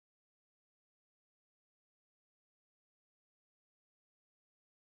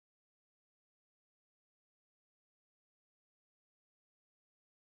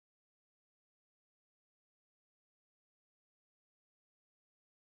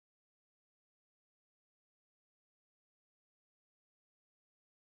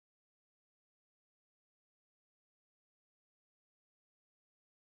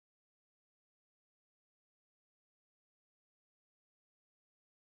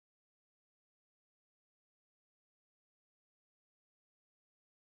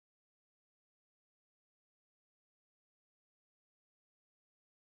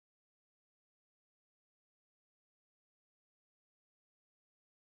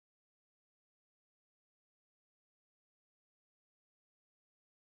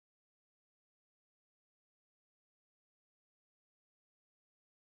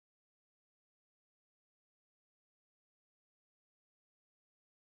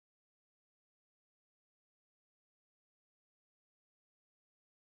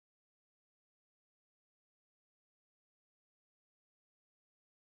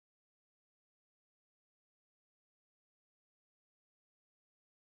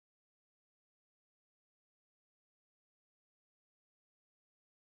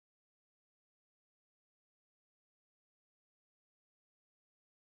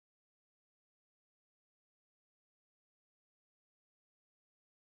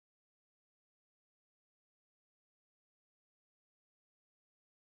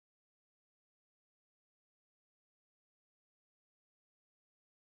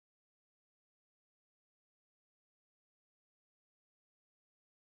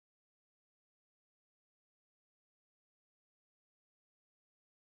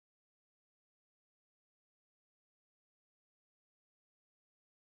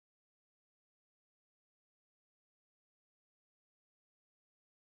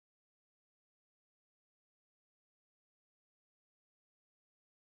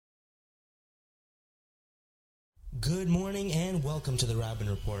Good morning and welcome to the Rabin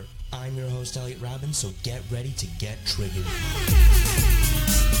Report. I'm your host, Elliot Rabin, so get ready to get triggered.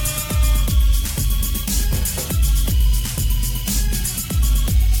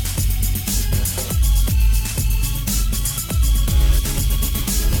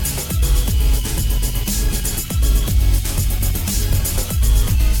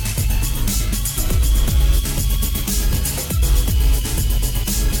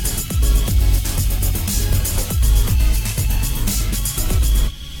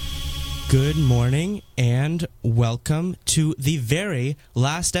 Good morning and welcome to the very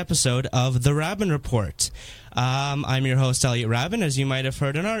last episode of the Rabin Report. I'm your host, Elliot Rabin, as you might have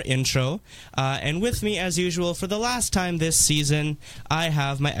heard in our intro. And with me, as usual, for the last time this season, I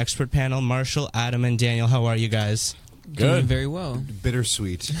have my expert panel, Marshall, Adam, and Daniel. How are you guys? Doing very well.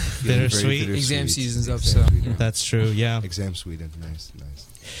 Bittersweet. Bittersweet. Exam season's up, so. That's true, yeah. Exam sweet. Nice.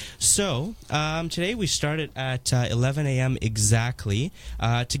 So, today we started at 11 a.m. exactly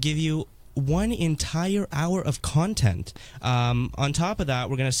to give you one entire hour of content. On top of that,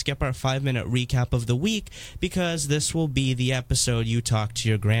 we're going to skip our 5-minute recap of the week because this will be the episode you talk to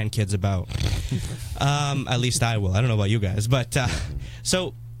your grandkids about. At least I will. I don't know about you guys. But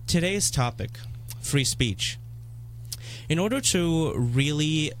so today's topic, free speech. In order to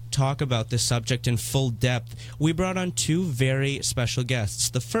really talk about this subject in full depth, we brought on two very special guests.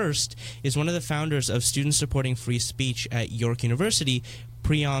 The first is one of the founders of Students Supporting Free Speech at York University,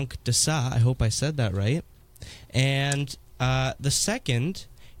 Priyank Desa. I hope I said that right. And the second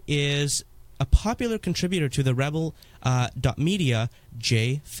is a popular contributor to the Rebel.media,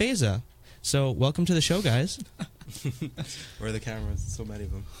 Jay Feza. So welcome to the show, guys. Where are the cameras? So many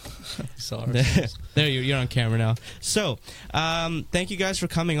of them. Sorry. There you're on camera now. So, thank you guys for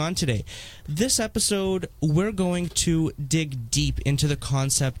coming on today. This episode, we're going to dig deep into the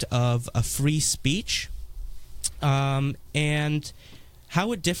concept of a free speech, and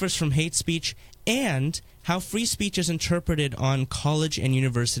how it differs from hate speech, and how free speech is interpreted on college and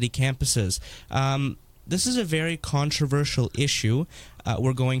university campuses. This is a very controversial issue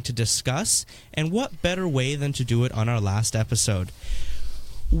we're going to discuss, and what better way than to do it on our last episode.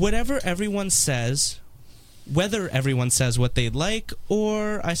 Whatever everyone says, whether everyone says what they'd like,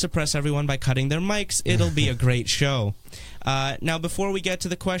 or I suppress everyone by cutting their mics, it'll be a great show. Now, before we get to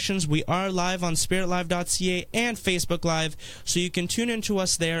the questions, we are live on spiritlive.ca and Facebook Live, so you can tune into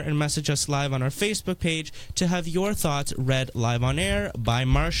us there and message us live on our Facebook page to have your thoughts read live on air by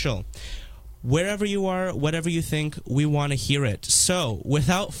Marshall. Wherever you are, whatever you think, we want to hear it. So,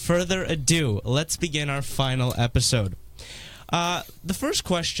 without further ado, let's begin our final episode. The first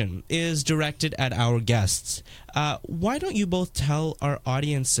question is directed at our guests. Why don't you both tell our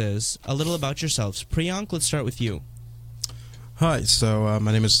audiences a little about yourselves? Priyank, let's start with you. Hi, so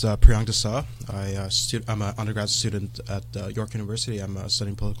my name is Priyank Desa. I'm an undergraduate student at York University. I'm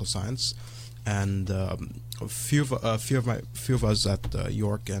studying political science, and a few of us at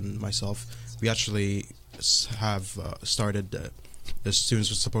York and myself, we actually have started the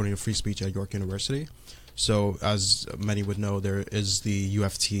Students Supporting Free Speech at York University. So, as many would know, there's the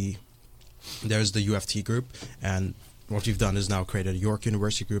UFT group, and what we've done is now created a York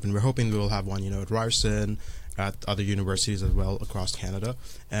University group, and we're hoping we will have one, at Ryerson, at other universities as well across Canada.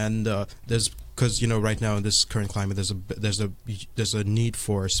 And because right now in this current climate, there's a need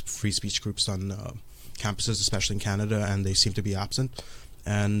for free speech groups on campuses, especially in Canada, and they seem to be absent.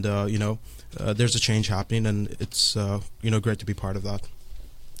 And there's a change happening, and it's great to be part of that.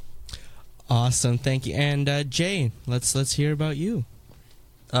 Awesome, thank you. And Jay, let's hear about you.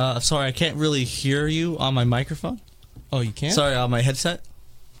 Sorry, I can't really hear you on my microphone. Oh, you can't? Sorry, on my headset.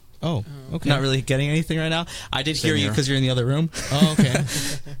 Oh, okay. Not really getting anything right now. I did hear you because you're in the other room. Oh, okay.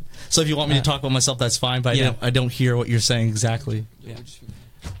 So if you want me to talk about myself, that's fine. But I don't hear what you're saying exactly. Yeah.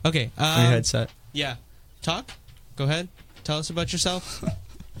 Okay. On your headset. Yeah. Talk. Go ahead. Tell us about yourself.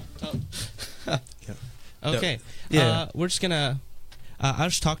 Okay. Yeah. We're just gonna. I'll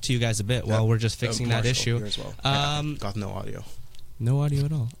just talk to you guys a bit while we're just fixing that issue. Here as well. Got no audio. No audio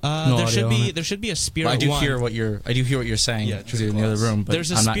at all. There should be a Spirit I do One. hear what you're saying. Yeah, because you're in the other room, but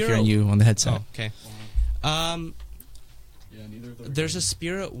There's a I'm not Spirit- hearing you on the headset. Oh, okay. There's a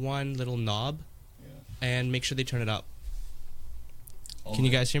Spirit One little knob, and make sure they turn it up. Can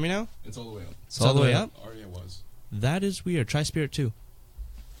you guys hear me now? It's all the way up. It's all the way up? Already it was. That is weird. Try Spirit 2.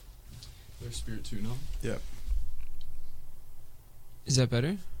 There's Spirit 2, no? Yeah. Is that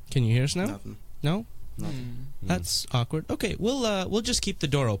better? Can you hear us now? Nothing. No? Nothing. That's awkward. Okay, we'll just keep the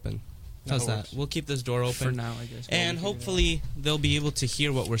door open. How's that? We'll keep this door open. For now, I guess. And hopefully they'll be able to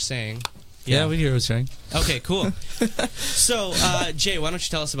hear what we're saying. Yeah, we hear what you're saying. Okay, cool. So, Jay, why don't you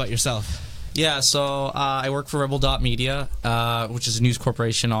tell us about yourself? Yeah, so I work for Rebel Dot Media, which is a news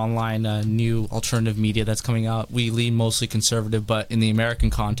corporation, online new alternative media that's coming out. We lean mostly conservative, but in the American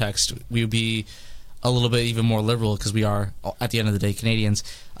context, we would be a little bit even more liberal because we are, at the end of the day, Canadians.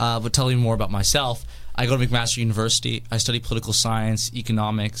 But telling you more about myself, I go to McMaster University. I study political science,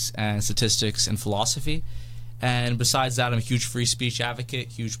 economics, and statistics and philosophy. And besides that, I'm a huge free speech advocate,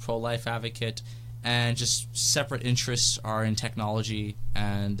 huge pro-life advocate, and just separate interests are in technology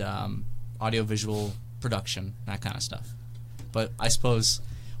and audiovisual production, that kind of stuff. But I suppose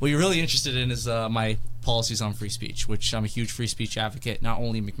what you're really interested in is my policies on free speech, which I'm a huge free speech advocate, not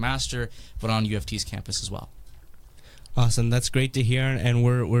only McMaster, but on UFT's campus as well. Awesome. That's great to hear, and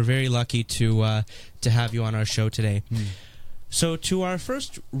we're very lucky to have you on our show today. So to our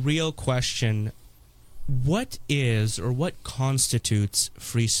first real question, what is or what constitutes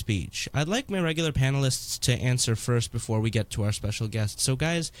free speech? I'd like my regular panelists to answer first before we get to our special guest. So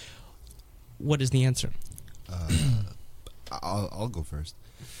guys, what is the answer? I'll go first.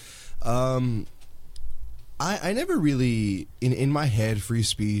 I never really, in my head, free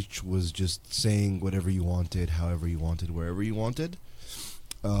speech was just saying whatever you wanted, however you wanted, wherever you wanted,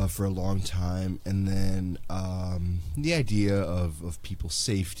 for a long time. And then the idea of people's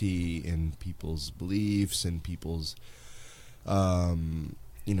safety and people's beliefs and people's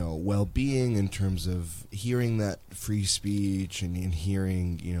well-being in terms of hearing that free speech and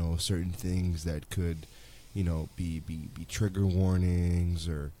hearing, certain things that could, be trigger warnings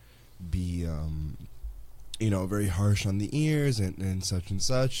or be, very harsh on the ears and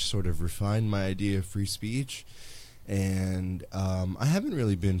such, sort of refined my idea of free speech. And I haven't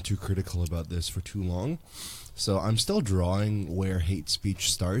really been too critical about this for too long. So I'm still drawing where hate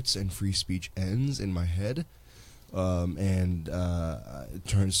speech starts and free speech ends in my head. And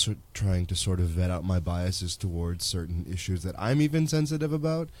trying to sort of vet out my biases towards certain issues that I'm even sensitive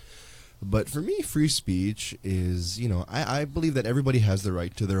about. But for me, free speech is, I believe that everybody has the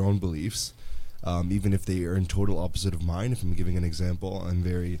right to their own beliefs, even if they are in total opposite of mine. If I'm giving an example, I'm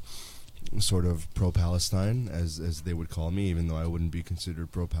very sort of pro-Palestine, as they would call me, even though I wouldn't be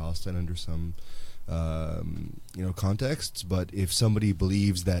considered pro-Palestine under some, contexts. But if somebody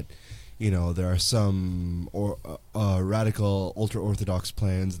believes that, there are some radical, ultra-Orthodox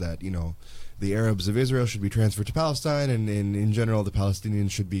plans that, the Arabs of Israel should be transferred to Palestine, and in general, the Palestinians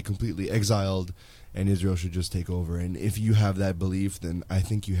should be completely exiled, and Israel should just take over. And if you have that belief, then I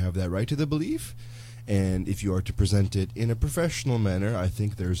think you have that right to the belief. And if you are to present it in a professional manner, I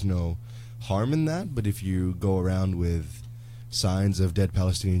think there's no harm in that. But if you go around with signs of dead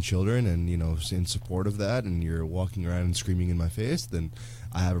Palestinian children and, in support of that, and you're walking around and screaming in my face, then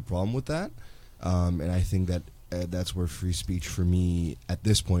I have a problem with that. And I think that that's where free speech for me at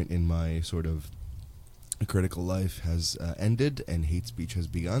this point in my sort of critical life has ended and hate speech has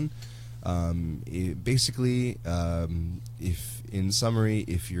begun. Basically, if in summary,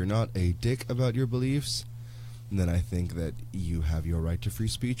 if you're not a dick about your beliefs, then I think that you have your right to free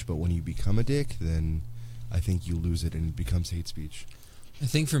speech. But when you become a dick, then I think you lose it and it becomes hate speech. I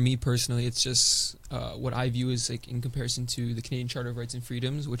think for me personally, it's just what I view as like in comparison to the Canadian Charter of Rights and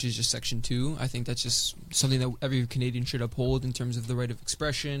Freedoms, which is just Section 2. I think that's just something that every Canadian should uphold in terms of the right of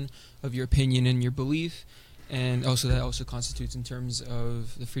expression, of your opinion and your belief. And also that also constitutes in terms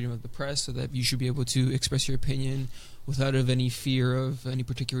of the freedom of the press, so that you should be able to express your opinion without of any fear of any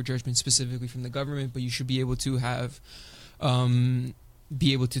particular judgment specifically from the government, but you should be able to have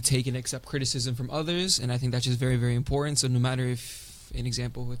be able to take and accept criticism from others. And I think that's just very, very important. So no matter if, an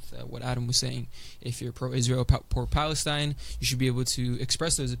example with what Adam was saying, if you're pro-Israel, pro-Palestine, you should be able to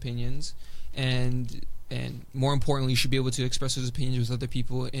express those opinions, and more importantly, you should be able to express those opinions with other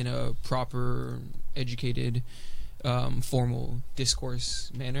people in a proper, educated, formal discourse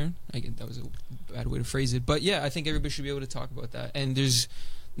manner. That was a bad way to phrase it, but yeah, I think everybody should be able to talk about that. And there's,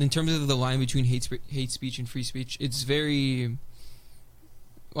 in terms of the line between hate speech and free speech, it's very.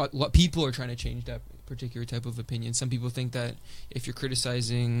 What people are trying to change that particular type of opinion. Some people think that if you're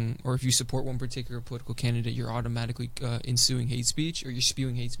criticizing or if you support one particular political candidate, you're automatically ensuing hate speech or you're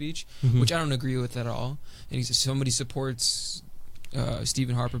spewing hate speech, which I don't agree with at all. And if somebody supports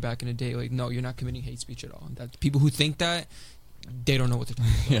Stephen Harper back in the day, like, no, you're not committing hate speech at all. That people who think that, they don't know what they're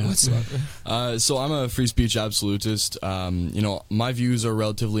talking about whatsoever. So I'm a free speech absolutist. My views are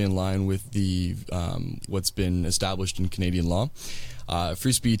relatively in line with the what's been established in Canadian law.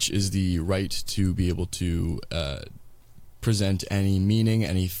 Free speech is the right to be able to present any meaning,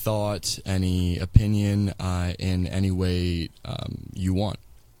 any thought, any opinion in any way you want.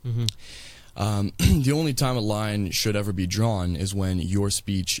 The only time a line should ever be drawn is when your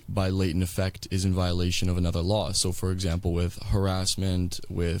speech, by latent effect, is in violation of another law. So, for example, with harassment,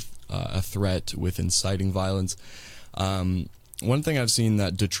 with a threat, with inciting violence. One thing I've seen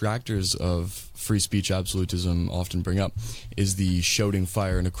that detractors of free speech absolutism often bring up is the shouting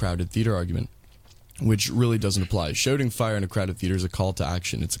fire in a crowded theater argument, which really doesn't apply. Shouting fire in a crowded theater is a call to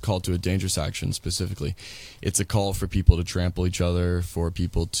action. It's a call to a dangerous action specifically. It's a call for people to trample each other, for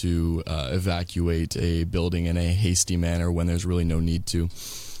people to evacuate a building in a hasty manner when there's really no need to.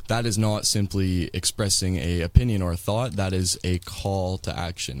 That is not simply expressing a opinion or a thought. That is a call to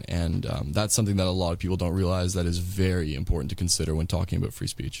action. And that's something that a lot of people don't realize that is very important to consider when talking about free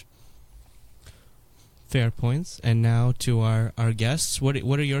speech. Fair points. And now to our guests. What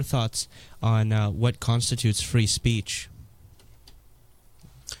are your thoughts on what constitutes free speech?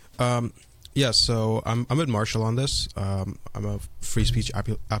 Yeah, so I'm with Marshall on this. I'm a free speech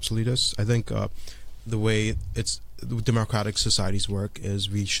absolutist. I think the way democratic societies work is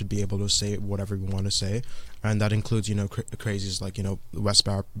we should be able to say whatever we want to say, and that includes crazies like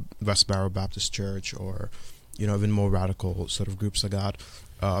West Barrow Baptist Church, or even more radical sort of groups like that.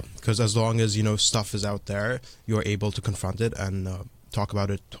 Because as long as stuff is out there, you're able to confront it and talk about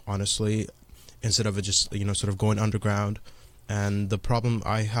it honestly, instead of it just sort of going underground. And the problem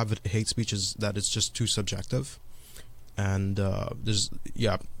I have with hate speech is that it's just too subjective, and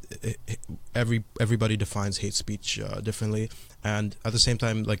everybody defines hate speech differently, and at the same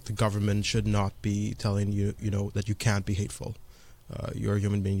time, like, the government should not be telling you that you can't be hateful. You're a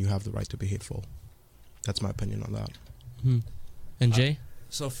human being, you have the right to be hateful. That's my opinion on that. And Jay?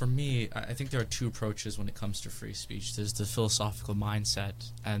 So for me, I think there are two approaches when it comes to free speech. There's the philosophical mindset,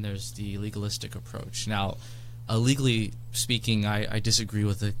 and there's the legalistic approach. Now, legally speaking, I disagree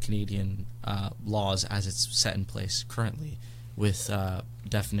with the Canadian laws as it's set in place currently, with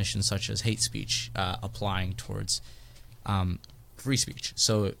definitions such as hate speech applying towards free speech.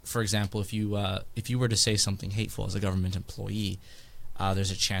 So, for example, if you were to say something hateful as a government employee,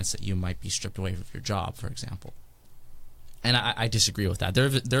 there's a chance that you might be stripped away from your job, for example. And I disagree with that. There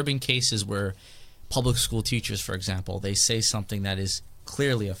have been cases where public school teachers, for example, they say something that is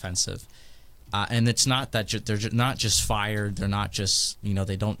clearly offensive, and it's not that they're not just fired. They're not just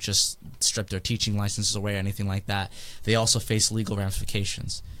they don't just strip their teaching licenses away or anything like that. They also face legal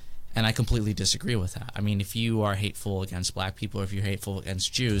ramifications, and I completely disagree with that. I mean, if you are hateful against black people, or if you're hateful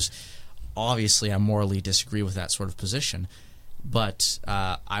against Jews, obviously I morally disagree with that sort of position. But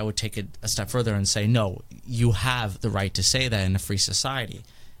I would take it a step further and say, no, you have the right to say that in a free society.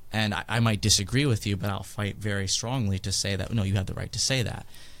 And I might disagree with you, but I'll fight very strongly to say that, no, you have the right to say that.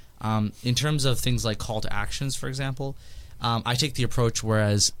 In terms of things like call to actions, for example, I take the approach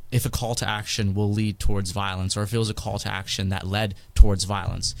whereas if a call to action will lead towards violence, or if it was a call to action that led towards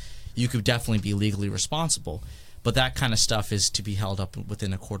violence, you could definitely be legally responsible. But that kind of stuff is to be held up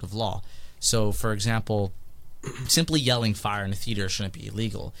within a court of law. So, for example, simply yelling fire in a theater shouldn't be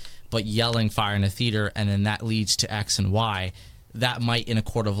illegal, but yelling fire in a theater and then that leads to X and Y, that might, in a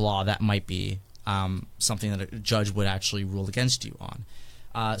court of law, that might be something that a judge would actually rule against you on.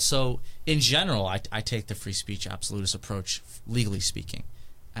 So in general, I take the free speech absolutist approach, legally speaking,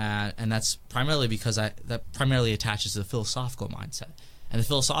 and that's primarily because that primarily attaches to the philosophical mindset. And the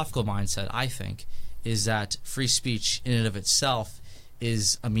philosophical mindset, I think, is that free speech in and of itself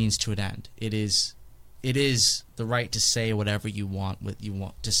is a means to an end. It is the right to say whatever you want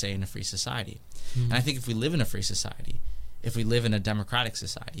to say in a free society. And I think if we live in a free society, if we live in a democratic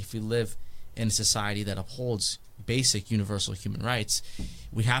society, if we live in a society that upholds basic universal human rights,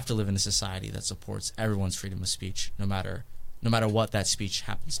 we have to live in a society that supports everyone's freedom of speech, no matter what that speech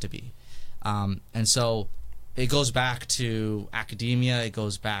happens to be. And so it goes back to academia, it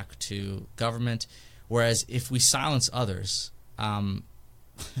goes back to government, whereas if we silence others, we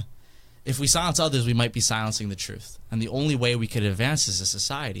might be silencing the truth. And the only way we could advance as a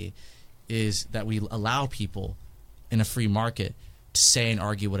society is that we allow people in a free market to say and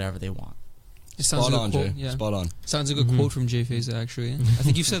argue whatever they want. It sounds Spot like on, a quote. Jay. Yeah. Spot on. Sounds like a quote from Jay Feza, actually. I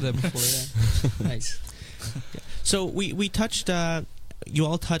think you've said that before. Yeah. Nice. So we touched, you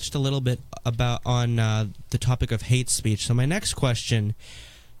all touched a little bit on the topic of hate speech. So my next question,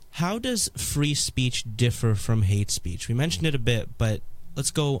 how does free speech differ from hate speech? We mentioned it a bit, but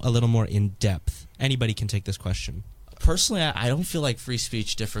let's go a little more in depth. Anybody can take this question. Personally, I don't feel like free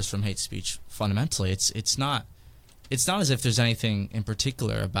speech differs from hate speech fundamentally. It's not as if there's anything in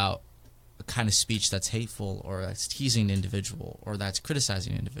particular about a kind of speech that's hateful, or that's teasing an individual, or that's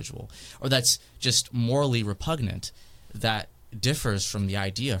criticizing an individual, or that's just morally repugnant that differs from the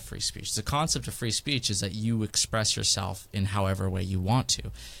idea of free speech. The concept of free speech is that you express yourself in however way you want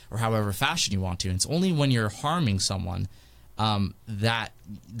to, or however fashion you want to. And it's only when you're harming someone that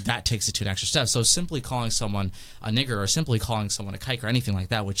takes it to an extra step. So simply calling someone a nigger, or simply calling someone a kike, or anything like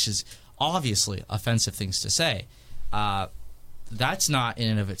that, which is obviously offensive things to say, that's not in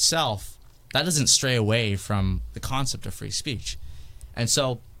and of itself, that doesn't stray away from the concept of free speech. And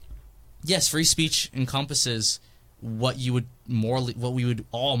so, yes, free speech encompasses what we would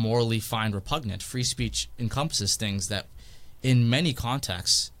all morally find repugnant. Free speech encompasses things that, in many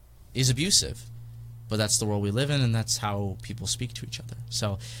contexts, is abusive. But that's the world we live in, and that's how people speak to each other.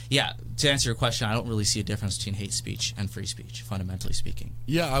 So, yeah, to answer your question, I don't really see a difference between hate speech and free speech, fundamentally speaking.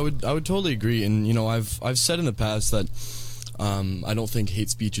 Yeah, I would totally agree. And I've said in the past that I don't think hate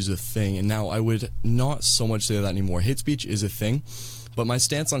speech is a thing, and now I would not so much say that anymore. Hate speech is a thing, but my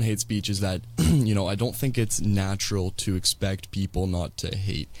stance on hate speech is that I don't think it's natural to expect people not to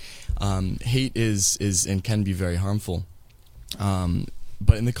hate. Hate is and can be very harmful.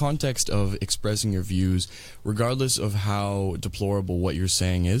 But in the context of expressing your views, regardless of how deplorable what you're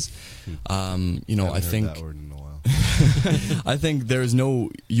saying is, I think that word in a while. I think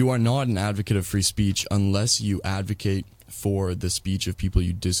you are not an advocate of free speech unless you advocate for the speech of people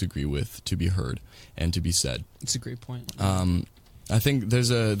you disagree with to be heard and to be said. It's a great point. I think there's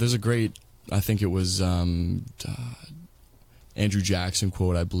a great, I think it was Andrew Jackson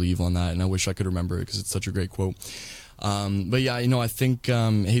quote, I believe, on that, and I wish I could remember it because it's such a great quote. But yeah, I think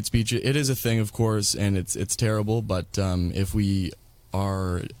hate speech, it is a thing, of course, and it's terrible. But if we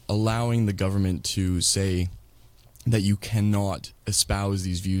are allowing the government to say that you cannot espouse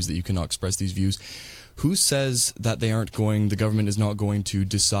these views, that you cannot express these views, who says that the government is not going to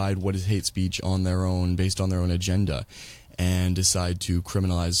decide what is hate speech on their own, based on their own agenda, and decide to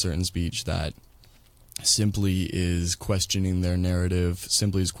criminalize certain speech that simply is questioning their narrative,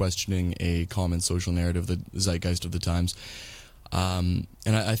 simply is questioning a common social narrative, the zeitgeist of the times. And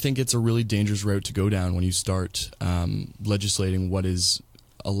I think it's a really dangerous route to go down when you start legislating what is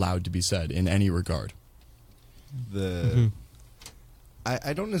allowed to be said in any regard. I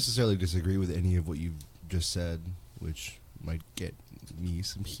don't necessarily disagree with any of what you've just said, which might get me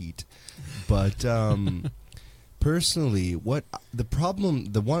some heat, but personally,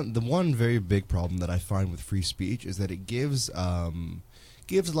 the one very big problem that I find with free speech is that it gives a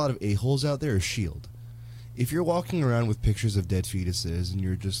lot of a-holes out there a shield. If you're walking around with pictures of dead fetuses and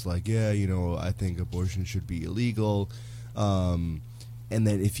you're just like, yeah, I think abortion should be illegal, and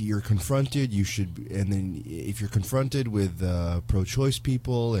then if you're confronted, if you're confronted with pro-choice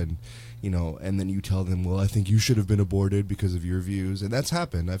people, and then you tell them, well, I think you should have been aborted because of your views, and that's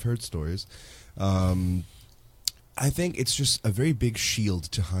happened. I've heard stories. I think it's just a very big shield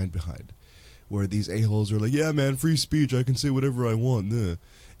to hide behind, where these a-holes are like, yeah, man, free speech, I can say whatever I want.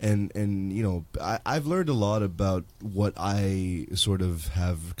 And I've learned a lot about what I sort of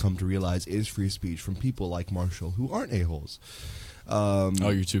have come to realize is free speech from people like Marshall, who aren't a-holes.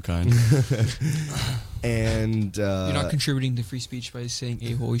 You're too kind. And you're not contributing to free speech by saying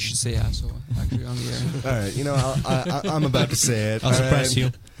a-hole. You should say asshole, actually, on the air. All right, I'm about to say it. I'll suppress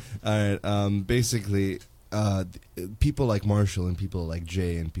you. All right, basically, people like Marshall and people like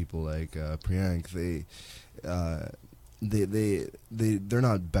Jay and people like Priyank, they're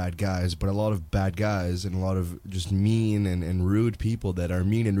not bad guys, but a lot of bad guys and a lot of just mean and rude people that are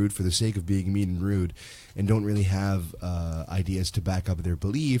mean and rude for the sake of being mean and rude, and don't really have ideas to back up their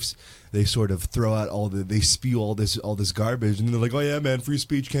beliefs. They sort of throw out they spew all this garbage, and they're like, oh yeah, man, free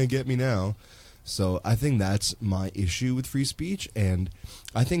speech can't get me now. So I think that's my issue with free speech, and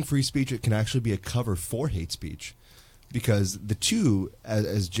I think free speech, it can actually be a cover for hate speech. Because the two,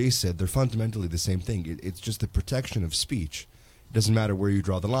 as Jay said, they're fundamentally the same thing. It's just the protection of speech. It doesn't matter where you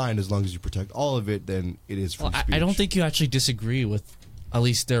draw the line. As long as you protect all of it, then it is free speech. I don't think you actually disagree with at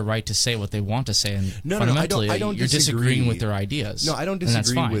least their right to say what they want to say. And No, fundamentally, I don't you're disagree. disagreeing with their ideas. No, I don't and that's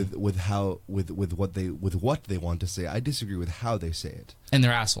disagree fine. with what they want to say. I disagree with how they say it. And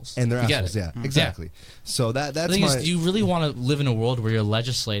they're assholes. And they're You get assholes, it. yeah, exactly. So that's The thing my... is, do you really want to live in a world where you're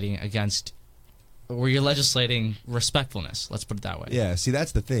legislating respectfulness? Let's put it that way. Yeah, see,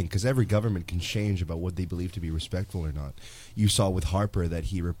 that's the thing, because every government can change about what they believe to be respectful or not. You saw with Harper that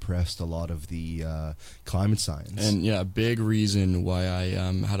he repressed a lot of the climate science. And yeah, a big reason why I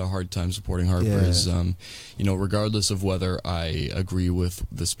had a hard time supporting Harper is, regardless of whether I agree with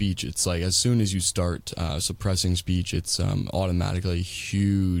the speech, it's like as soon as you start suppressing speech, it's automatically a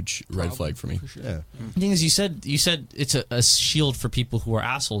huge red flag for me. For sure. Yeah. The thing is, you said it's a shield for people who are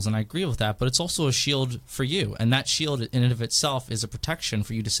assholes, and I agree with that, but it's also a shield for you, and that shield in and of itself is a protection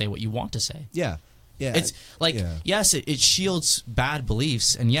for you to say what you want to say. Yeah. Yeah, It's like, yeah. yes, it shields bad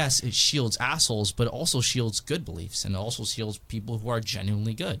beliefs, and yes, it shields assholes, but it also shields good beliefs, and it also shields people who are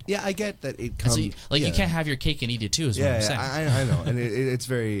genuinely good. Yeah, I get that it And comes. so you can't have your cake and eat it too, is what I'm saying. I know, and it's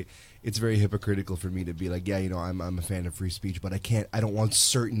very hypocritical for me to be like, yeah, I'm a fan of free speech, but I don't want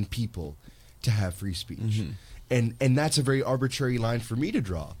certain people to have free speech, and that's a very arbitrary line for me to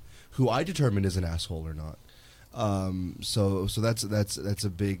draw, who I determine is an asshole or not. So that's a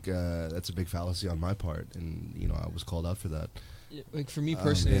big fallacy on my part, and I was called out for that. Yeah, like for me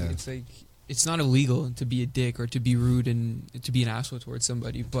personally, it's like it's not illegal to be a dick or to be rude and to be an asshole towards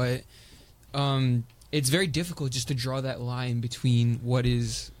somebody, but it's very difficult just to draw that line between what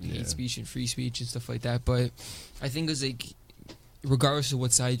is hate speech and free speech and stuff like that. But I think it's like, regardless of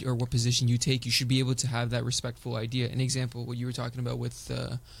what side or what position you take, you should be able to have that respectful idea. An example, what you were talking about with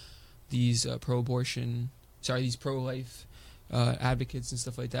these these pro-life advocates and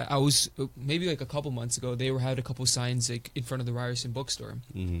stuff like that. I was maybe like a couple months ago, they had a couple signs like in front of the Ryerson bookstore,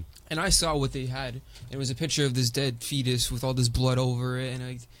 and I saw what they had. It was a picture of this dead fetus with all this blood over it, and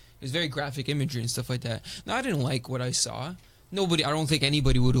it was very graphic imagery and stuff like that. Now, I didn't like what I saw. I don't think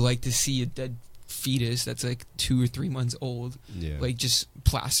anybody would like to see a dead fetus that's like 2 or 3 months old, like just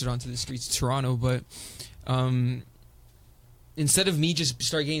plastered onto the streets of Toronto. But instead of me just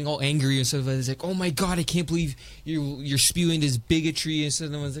start getting all angry and stuff like that, it's like, oh my god, I can't believe you're spewing this bigotry, and so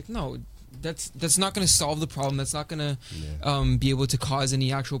then I was like, no, that's not going to solve the problem. That's not going to be able to cause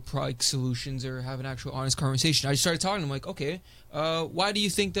any actual solutions or have an actual honest conversation. I just started talking. I'm like, okay, why do you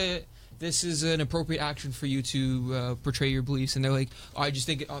think that this is an appropriate action for you to portray your beliefs? And they're like, I just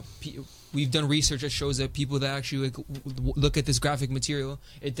think we've done research that shows that people that actually look at this graphic material,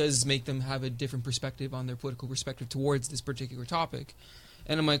 it does make them have a different perspective on their political perspective towards this particular topic.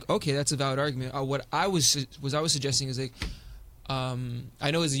 And I'm like, okay, that's a valid argument. What I was suggesting is like,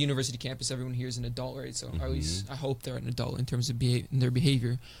 I know as a university campus, everyone here is an adult, right? So at least I hope they're an adult in terms of in their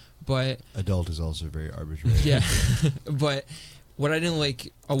behavior. But adult is also very arbitrary. Yeah, but what I didn't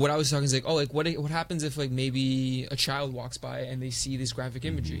like, or what I was talking is like, what happens if like maybe a child walks by and they see this graphic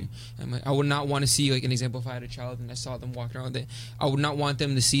imagery? And I would not want to see, like, an example, if I had a child and I saw them walking around, I would not want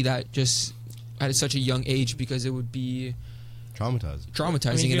them to see that just at such a young age, because it would be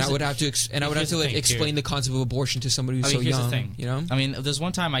traumatizing, and I would have to explain the concept of abortion to somebody who's so young. Here's the thing. You know, I mean, there's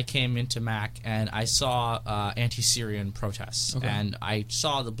one time I came into Mac and I saw anti-Syrian protests, and I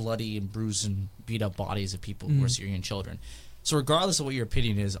saw the bloody and bruised and beat up bodies of people who were Syrian children. So regardless of what your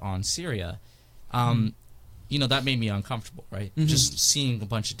opinion is on Syria, that made me uncomfortable, right? Just seeing a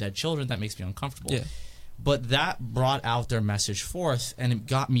bunch of dead children, that makes me uncomfortable. Yeah. But that brought out their message forth, and it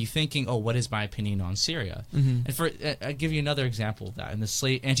got me thinking, what is my opinion on Syria? And I'll give you another example of that. In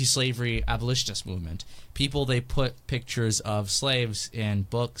the anti-slavery abolitionist movement, they put pictures of slaves in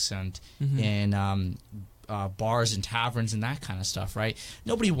books and in bars and taverns and that kind of stuff, right?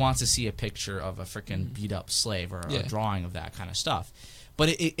 Nobody wants to see a picture of a freaking beat-up slave or a drawing of that kind of stuff. But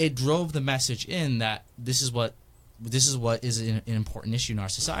it drove the message in that this is what is an important issue in our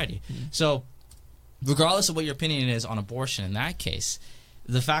society. So regardless of what your opinion is on abortion in that case,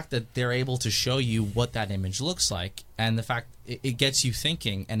 the fact that they're able to show you what that image looks like, and the fact it gets you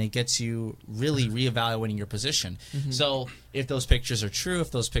thinking, and it gets you really reevaluating your position. So if those pictures are true,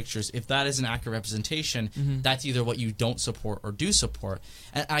 if that is an accurate representation, that's either what you don't support or do support.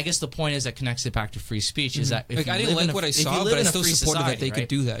 And I guess the point is that connects it back to free speech, is that if I didn't like what I saw, but I still supported that they could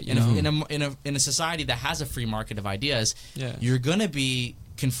do that. You know, in a society that has a free market of ideas, you're going to be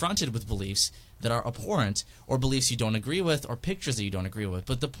confronted with beliefs that are abhorrent, or beliefs you don't agree with, or pictures that you don't agree with.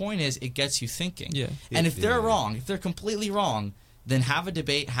 But the point is, it gets you thinking. And if they're wrong, if they're completely wrong, then have a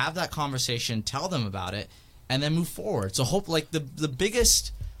debate, have that conversation, tell them about it, and then move forward. So hope, like, the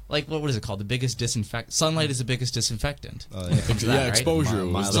biggest, like, what is it called? The biggest disinfectant. Sunlight is the biggest disinfectant.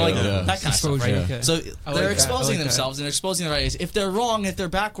 Exposure. So like that kind of stuff, right? Okay. So they're exposing themselves and exposing the right ideas. If they're wrong, if they're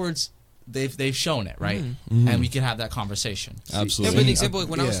backwards, they've shown it, right? And we can have that conversation. Absolutely. Yeah, but the example, like,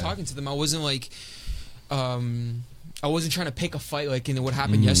 when I was talking to them, I wasn't like, I wasn't trying to pick a fight like in what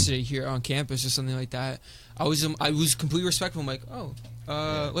happened yesterday here on campus or something like that. I was completely respectful. I'm like,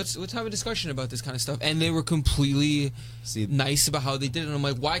 let's have a discussion about this kind of stuff, and they were completely nice about how they did it. And I'm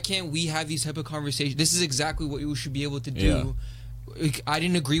like, why can't we have these type of conversations? This is exactly what you should be able to do. Like, I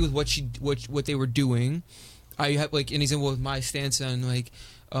didn't agree with what they were doing. I have, like, an example with my stance on, like,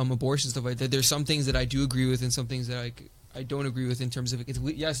 abortion and stuff like that. There's some things that I do agree with, and some things that I don't agree with in terms of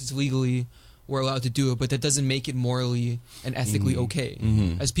it's legally we're allowed to do it, but that doesn't make it morally and ethically okay.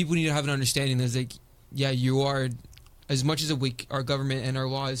 As people need to have an understanding that, like, you are as much as our government and our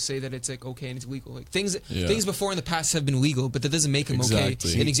laws say that it's like okay and it's legal, like things Yeah. things before in the past have been legal, but that doesn't make them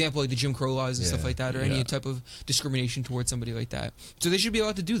Exactly. okay. An example like the Jim Crow laws and stuff Yeah. like that, or Yeah. any type of discrimination towards somebody like that. So they should be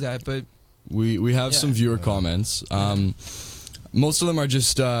allowed to do that. But We have Yeah. some viewer comments. Most of them are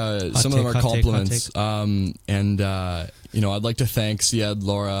just some of them are hot take, hot compliments. I'd like to thank Siad,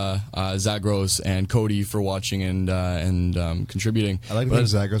 Laura, Zagros, and Cody for watching and contributing. I like to thank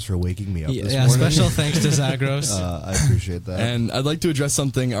Zagros for waking me up this Yeah, morning. special thanks to Zagros. I appreciate that. And I'd like to address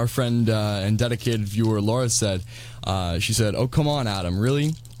something our friend and dedicated viewer Laura said. She said, "Oh, come on, Adam,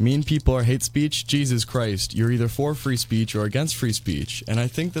 really? Mean people are hate speech? Jesus Christ, you're either for free speech or against free speech." And I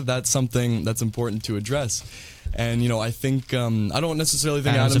think that that's something that's important to address. And, I think, I don't necessarily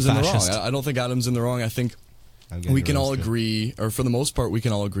think Adam's Adam's a in the wrong. fascist. I don't think Adam's in the wrong. I think I'm getting we can all roasted. agree, or for the most part, we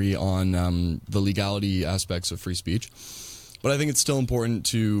can all agree on the legality aspects of free speech. But I think it's still important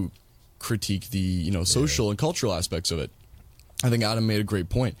to critique the social and cultural aspects of it. I think Adam made a great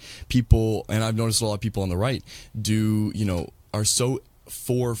point. People, and I've noticed a lot of people on the right are so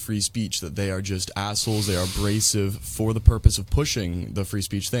for free speech that they are just assholes. They are abrasive for the purpose of pushing the free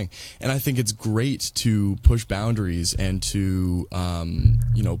speech thing. And I think it's great to push boundaries and to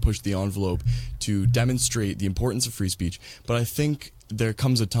push the envelope to demonstrate the importance of free speech. But I think there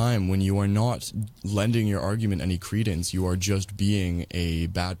comes a time when you are not lending your argument any credence. You are just being a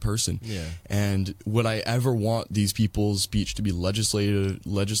bad person. Yeah. And would I ever want these people's speech to be legislated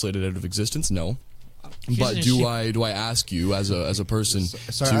out of existence? No. But an do issue. I ask you as a person?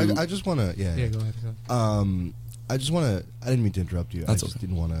 Sorry, to- I just want to. Yeah. go ahead. I just want to. I didn't mean to interrupt you. That's I just okay.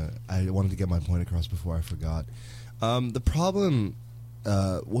 didn't want to. I wanted to get my point across before I forgot. The problem,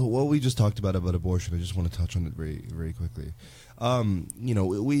 what we just talked about abortion. I just want to touch on it very, very quickly. I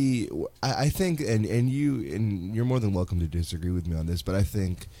think, and you're more than welcome to disagree with me on this, but I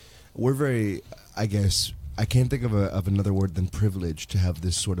think we're very. I guess I can't think of another word than privileged to have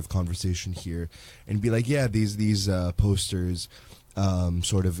this sort of conversation here and be like, yeah, these posters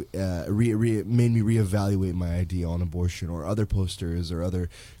sort of made me reevaluate my idea on abortion, or other posters or other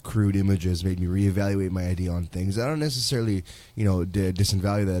crude images made me reevaluate my idea on things. I don't necessarily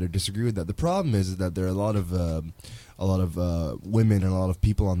disvalue that or disagree with that. The problem is that there are a lot of women and a lot of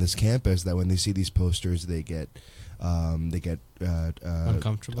people on this campus that when they see these posters they get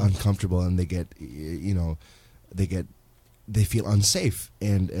uncomfortable, and they feel unsafe,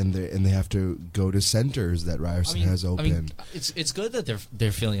 and they have to go to centers that Ryerson has opened. It's good that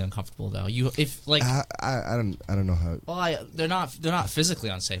they're feeling uncomfortable though. I don't know how. They're not physically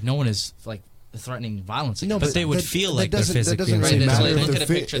unsafe. No one is like threatening violence. No, against but they would that- feel that like they're doesn't- physically that doesn't really unsafe. matter Right, if look they're at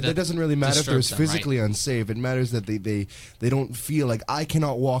a picture that doesn't really matter if they're disturbs them, right? physically unsafe. It matters that they don't feel like I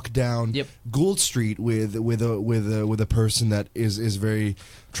cannot walk down Yep. Gould Street with a person that is very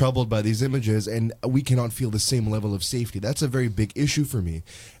troubled by these images, and we cannot feel the same level of safety. That's a very big issue for me,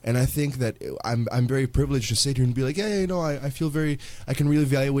 and I think that I'm very privileged to sit here and be like, hey, I feel I can really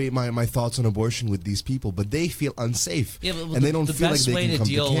evaluate my thoughts on abortion with these people, but they feel unsafe, Yeah, but and they don't feel like they can come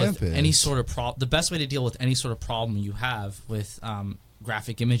to campus. any sort of the best way to deal with any sort of problem you have with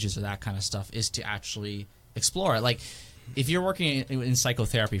graphic images or that kind of stuff is to actually explore it. Like if you're working in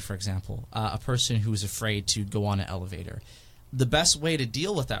psychotherapy, for example, a person who's afraid to go on an elevator, the best way to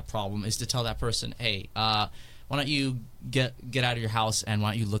deal with that problem is to tell that person, hey, why don't you get out of your house and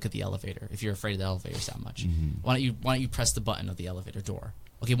why don't you look at the elevator if you're afraid of the elevators that much? Why don't you press the button of the elevator door?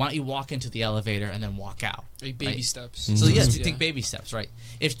 Okay, why don't you walk into the elevator and then walk out? like baby Right. steps. So yes, you take baby steps, right?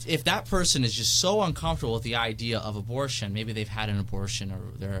 If that person is just so uncomfortable with the idea of abortion, maybe they've had an abortion or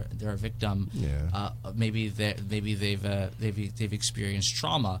they're a victim. Yeah. Maybe they've experienced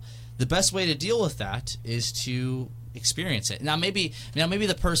trauma. The best way to deal with that is to experience it. Now maybe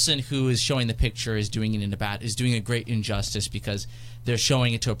the person who is showing the picture is doing a great injustice because they're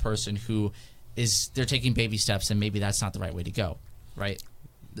showing it to a person who they're taking baby steps, and maybe that's not the right way to go, right?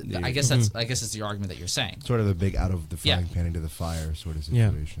 I guess that's the argument that you're saying. Sort of a big out of the frying Yeah. pan into the fire sort of Yeah.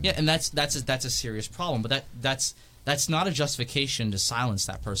 situation. Yeah, and that's a serious problem. But that's not a justification to silence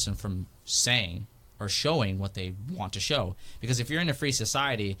that person from saying or showing what they want to show. Because if you're in a free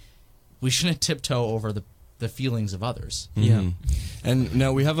society, we shouldn't tiptoe over the feelings of others. Yeah. And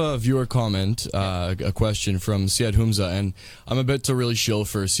now we have a viewer comment, a question from Siad Humza, and I'm a bit to really shill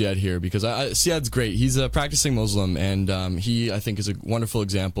for Siad here because Siad's great. He's a practicing Muslim, and he, I think, is a wonderful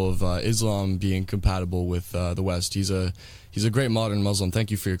example of Islam being compatible with the West. He's a great modern Muslim.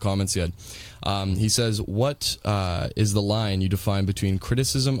 Thank you for your comment, Siad. He says, what is the line you define between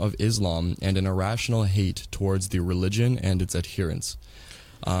criticism of Islam and an irrational hate towards the religion and its adherents?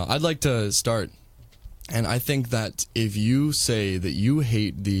 I'd like to start. And I think that if you say that you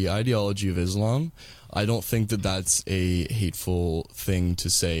hate the ideology of Islam, I don't think that that's a hateful thing to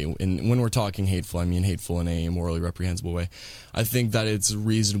say. And when we're talking hateful, I mean hateful in a morally reprehensible way. I think that it's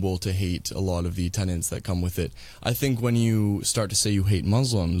reasonable to hate a lot of the tenets that come with it. I think when you start to say you hate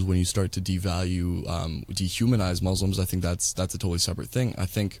Muslims, when you start to devalue, dehumanize Muslims, I think that's a totally separate thing. I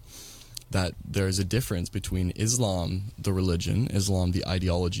think that there's a difference between Islam, the religion, Islam, the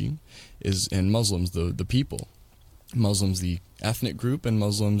ideology, and Muslims, the people. Muslims, the ethnic group, and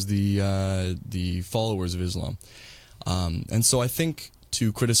Muslims, the followers of Islam. And so I think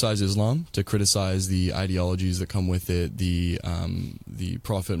to criticize Islam, to criticize the ideologies that come with it, the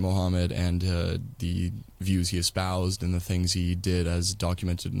Prophet Muhammad and the views he espoused and the things he did as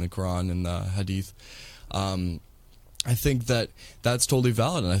documented in the Quran and the Hadith, I think that that's totally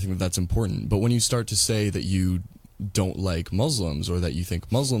valid, and I think that that's important. But when you start to say that you don't like Muslims or that you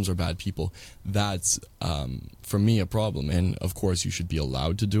think Muslims are bad people, that's for me a problem. And of course you should be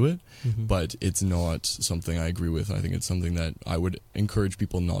allowed to do it, but it's not something I agree with. I think it's something that I would encourage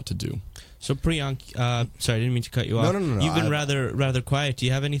people not to do. So Priyank, sorry, I didn't mean to cut you off. No. You've been rather quiet. Do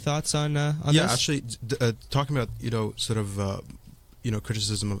you have any thoughts on this? Yeah, actually, talking about sort of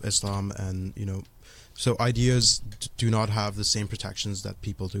criticism of Islam and so ideas do not have the same protections that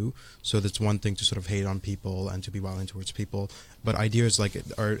people do. So that's one thing to sort of hate on people and to be violent towards people. But ideas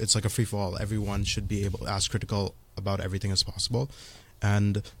it's like a free for all. Everyone should be able to ask critical about everything as possible.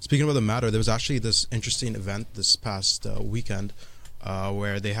 And speaking about the matter, there was actually this interesting event this past weekend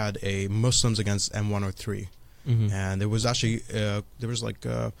where they had a Muslims against M103. And there was actually like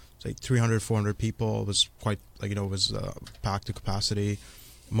 300, 400 people. It was quite it was packed to capacity.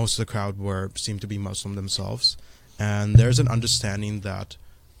 Most of the crowd seemed to be Muslim themselves, and there's an understanding that,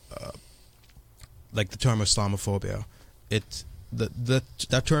 like the term Islamophobia,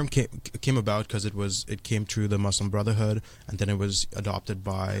 that term came about because it came through the Muslim Brotherhood, and then it was adopted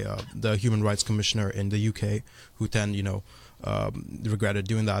by the Human Rights Commissioner in the UK, who then regretted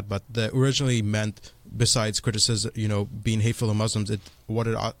doing that. But that originally meant, besides criticism, being hateful of Muslims, what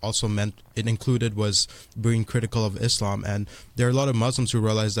it also meant, it included was being critical of Islam. And there are a lot of Muslims who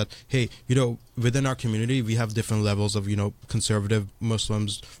realize that, hey, within our community, we have different levels of, conservative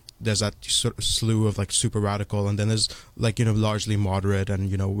Muslims. There's that slew of like super radical, and then there's like, largely moderate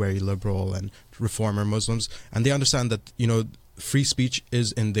and, very liberal and reformer Muslims. And they understand that, free speech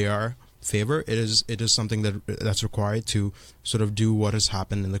is in their favor. It is something that's required to sort of do what has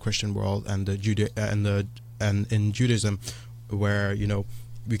happened in the Christian world and and in Judaism, where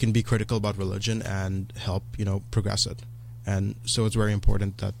we can be critical about religion and help progress it. And so it's very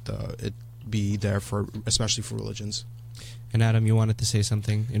important that it be there especially for religions. And Adam, you wanted to say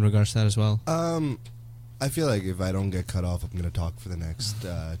something in regards to that as well? I feel like if I don't get cut off, I'm going to talk for the next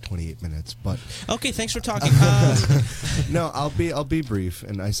 28 minutes. But okay, thanks for talking. No, I'll be brief,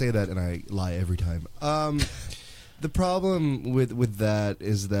 and I say that and I lie every time. The problem with that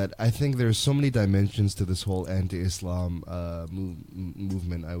is that I think there's so many dimensions to this whole anti-Islam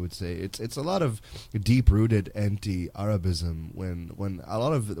movement. I would say it's a lot of deep-rooted anti-Arabism. When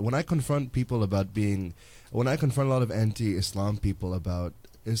I confront a lot of anti-Islam people about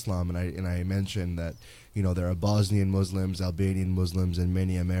Islam, and I mention that there are Bosnian Muslims, Albanian Muslims, and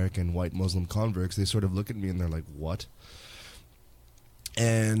many American white Muslim converts, they sort of look at me and they're like, what?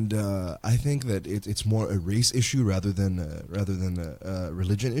 And I think that it's more a race issue rather than a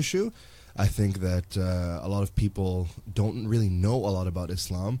religion issue. I think that a lot of people don't really know a lot about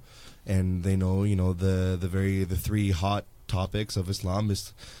Islam, and they know the three hot topics of Islam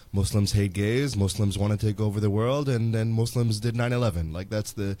is Muslims hate gays, Muslims want to take over the world, and then Muslims did 9/11. Like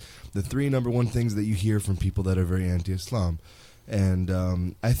that's the three number one things that you hear from people that are very anti-Islam. And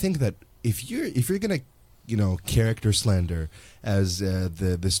I think that if you're gonna character slander, as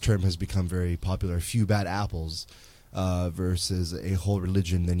this term has become very popular, a few bad apples versus a whole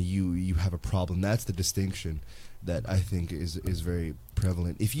religion, then you have a problem. That's the distinction that I think is very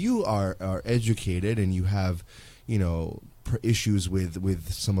prevalent. If you are educated and you have issues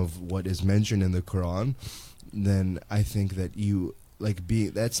with some of what is mentioned in the Quran, then I think that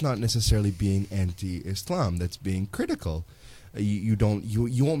that's not necessarily being anti-Islam. That's being critical. You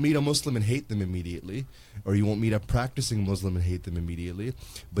won't meet a Muslim and hate them immediately, or you won't meet a practicing Muslim and hate them immediately.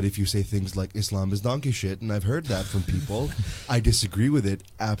 But if you say things like Islam is donkey shit, and I've heard that from people, I disagree with it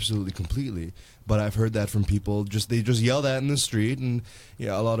absolutely completely. But I've heard that from people, they just yell that in the street, and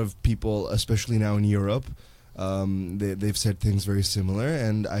a lot of people, especially now in Europe, they've said things very similar.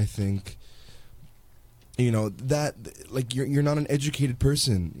 And I think that like you're not an educated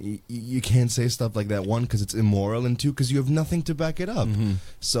person. You can't say stuff like that, one, because it's immoral, and two, because you have nothing to back it up.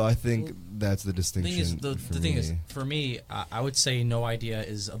 So I think that's the distinction. The thing is, for me, I would say no idea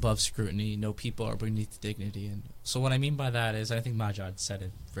is above scrutiny. No people are beneath dignity. And so what I mean by that is, I think Majad said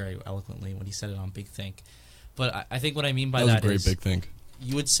it very eloquently when he said it on Big Think. But I think what I mean by that was is, a great Big Think.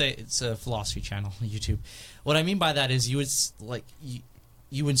 You would say it's a philosophy channel on YouTube. What I mean by that is,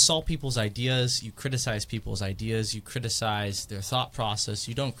 you insult people's ideas, you criticize people's ideas, you criticize their thought process,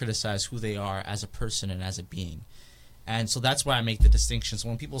 you don't criticize who they are as a person and as a being. And so that's why I make the distinction. So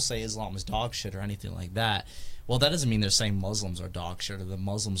when people say Islam is dog shit or anything like that, well, that doesn't mean they're saying Muslims are dog shit or the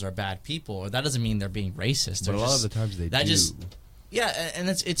Muslims are bad people, or that doesn't mean they're being racist. But a lot of the times they do. Yeah, and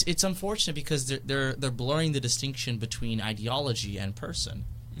it's unfortunate because they're blurring the distinction between ideology and person.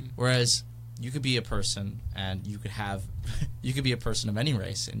 Whereas you could be a person and you could be a person of any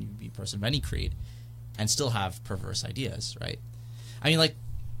race and you could be a person of any creed and still have perverse ideas, right? I mean, like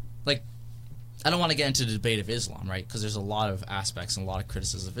I don't want to get into the debate of Islam, right? Because there's a lot of aspects and a lot of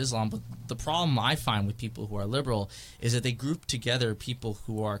criticism of Islam, but the problem I find with people who are liberal is that they group together people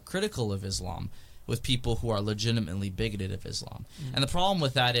who are critical of Islam with people who are legitimately bigoted of Islam. And the problem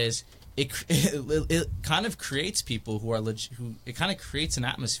with that is it kind of creates people who are it kind of creates an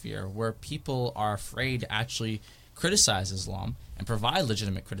atmosphere where people are afraid to actually criticize Islam and provide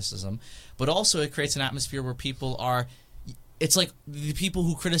legitimate criticism, but also it creates an atmosphere where people are, it's like the people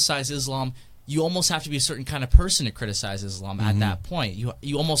who criticize Islam, you almost have to be a certain kind of person to criticize Islam at that point.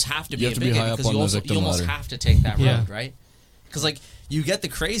 You almost have to be a bigot because you almost have to take that road, right? Because like you get the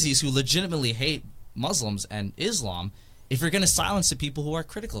crazies who legitimately hate Muslims and Islam. If you're going to silence the people who are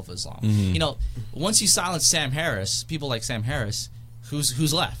critical of Islam, once you silence Sam Harris, people like Sam Harris,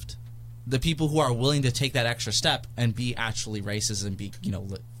 who's left? The people who are willing to take that extra step and be actually racist and be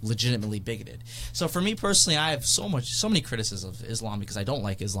legitimately bigoted. So for me personally, I have so many criticisms of Islam because I don't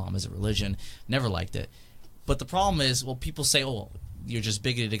like Islam as a religion, never liked it. But the problem is, well, people say, oh, you're just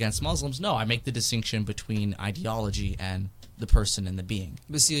bigoted against Muslims. No, I make the distinction between ideology and the person and the being.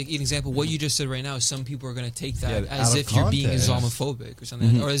 But see, like, an example, what you just said right now, some people are going to take that Yeah, as out of if you're being context. Islamophobic or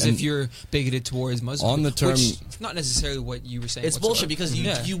something, or as if you're bigoted towards Muslims. On the term- which is not necessarily what you were saying. It's bullshit because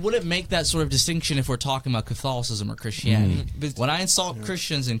you wouldn't make that sort of distinction if we're talking about Catholicism or Christianity. But- When I insult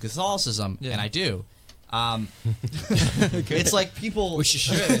Christians in Catholicism, and I do, it's like people... Which you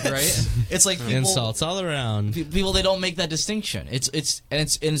should, right? It's like people... Insults all around. People, they don't make that distinction.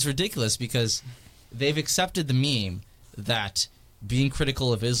 It's ridiculous because they've accepted the meme that being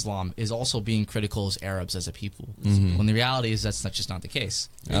critical of Islam is also being critical of Arabs as a people. When the reality is that's just not the case.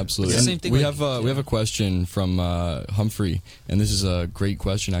 Absolutely. It's the same And thing we like- have a question from Humphrey, and this is a great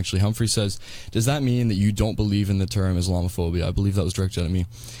question actually. Humphrey says, "Does that mean that you don't believe in the term Islamophobia?" I believe that was directed at me.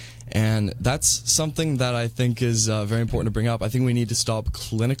 And that's something that I think is very important to bring up. I think we need to stop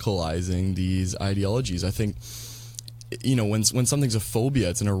clinicalizing these ideologies. I think, when something's a phobia,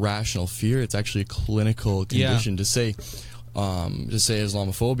 it's an irrational fear. It's actually a clinical condition. To say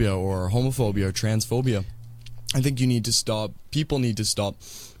Islamophobia or homophobia or transphobia, I think people need to stop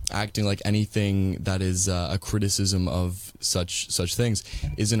acting like anything that is a criticism of such things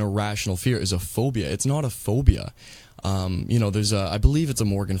is an irrational fear, is a phobia. It's not a phobia. There's I believe it's a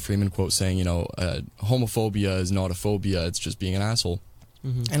Morgan Freeman quote saying, homophobia is not a phobia, it's just being an asshole.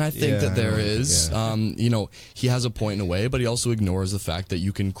 And I think that there is, he has a point in a way, but he also ignores the fact that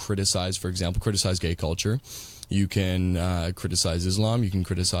you can criticize, for example, gay culture. You can criticize Islam. You can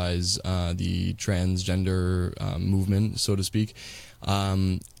criticize the transgender movement, so to speak.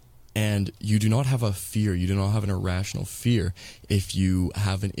 And you do not have a fear. You do not have an irrational fear if you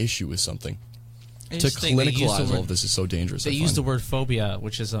have an issue with something. To clinicalize all of this is so dangerous. They use the word phobia,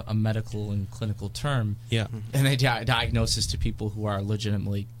 which is a medical and clinical term, Yeah. and they diagnose this to people who are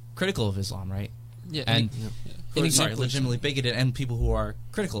legitimately critical of Islam, right? Yeah, And For example, legitimately bigoted, and people who are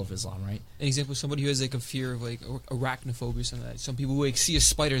critical of Islam, right? an example, somebody who has like a fear of like arachnophobia or something like that. Some people who like see a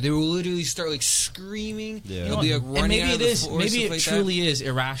spider, they will literally start like screaming. Yeah. They'll be like And running maybe out it of the is. forest, Maybe stuff it like truly is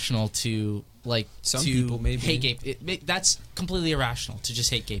irrational to Some to people, maybe. hate gay. That's completely irrational to just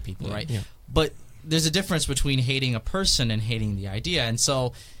hate gay people, Yeah. right? Yeah. But there's a difference between hating a person and hating the idea, and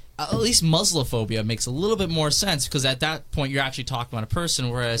so at least Muslamophobia makes a little bit more sense because at that point you're actually talking about a person,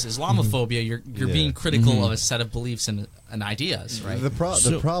 whereas Islamophobia you're Yeah. being critical of a set of beliefs and ideas, right? The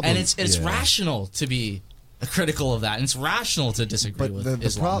problem, and it's yeah. rational to be critical of that, and it's rational to disagree But with the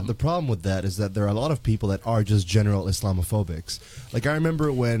Islam. the problem with that is that there are a lot of people that are just general Islamophobics. Like I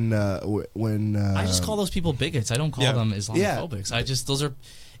remember when I just call those people bigots. I don't call Yeah. them Islamophobics. I just those are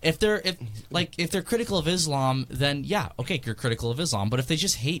if they're critical of Islam, then yeah, okay, you're critical of Islam. But if they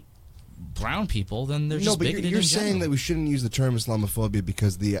just hate brown people, then they're No, just but bigoted you're in saying general. that we shouldn't use the term Islamophobia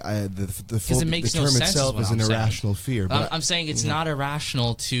because the it makes the no term sense is itself what is I'm an saying. irrational fear. But I'm saying it's not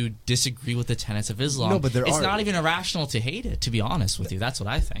irrational to disagree with the tenets of Islam. No, but it's are- not even irrational to hate it, to be honest with you. That's what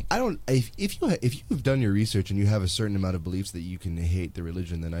I think. I don't. If you've done your research and you have a certain amount of beliefs that you can hate the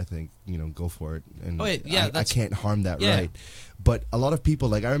religion, then I think go for it. And Oh, yeah, I that's- can't harm that yeah. right. But a lot of people,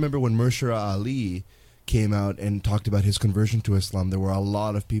 like I remember when Murshid Ali came out and talked about his conversion to Islam, there were a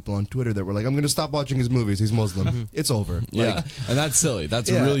lot of people on Twitter that were like, "I'm going to stop watching his movies. He's Muslim. It's over." Yeah, Like, and that's silly. That's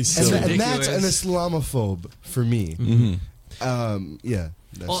yeah. really silly. And that's an Ridiculous. Islamophobe for me. Yeah.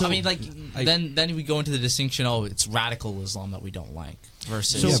 Well, I mean, like, then we go into the distinction. Oh, it's radical Islam that we don't like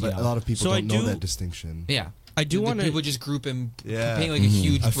versus. yeah, you but know, a lot of people So I don't know do- that distinction. yeah. I do The want people to. just group him, Yeah. paint like a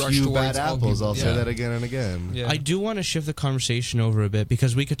huge A brush few towards bad all apples. people. I'll say that again and again. Yeah. I do want to shift the conversation over a bit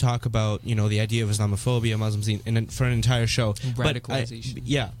because we could talk about the idea of Islamophobia, Muslims for an entire show. But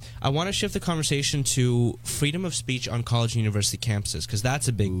Radicalization. I want to shift the conversation to freedom of speech on college and university campuses because that's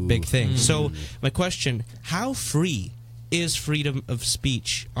a big thing. So my question: how free is freedom of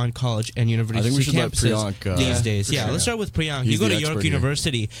speech on college and university I think we should let campuses Priyank, these yeah, days? for Yeah, sure. let's start with Priyank. He's You go the to York expert here.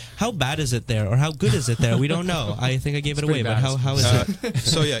 University. How bad is it there, or how good is it there? We don't know. I think I gave it It's away, pretty but bad. how is it?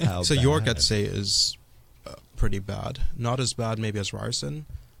 So yeah, How so York, bad? I'd say, is pretty bad. Not as bad maybe as Ryerson,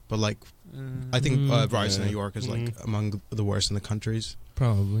 but like I think Ryerson and York is like among the worst in the countries.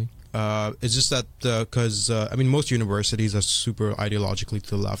 Probably. It's just that because I mean most universities are super ideologically to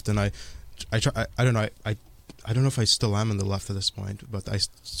the left, and I don't know I don't know if I still am on the left at this point, but I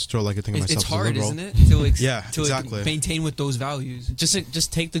still like to think of myself It's as a hard, liberal. isn't it? Yeah, to exactly. maintain with those values.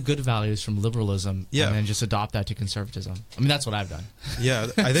 Just take the good values from liberalism Yeah. and then just adopt that to conservatism. I mean, that's what I've done. Yeah,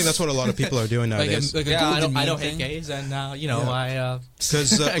 I think that's what a lot of people are doing Like nowadays. a Yeah, I golden don't mean hate thing. gays, and Yeah. I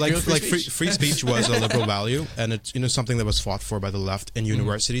Because I agree with like free speech was a liberal value, and it's something that was fought for by the left in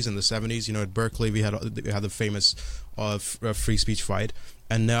universities in the 70s. At Berkeley we had the famous free speech fight,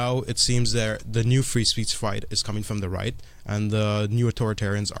 and now it seems the new free speech fight is coming from the right, and the new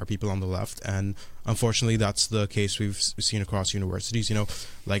authoritarians are people on the left, and unfortunately that's the case we've seen across universities.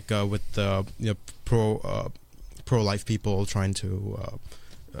 Like with the pro life people trying to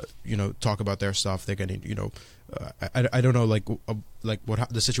talk about their stuff, they're getting I don't know like what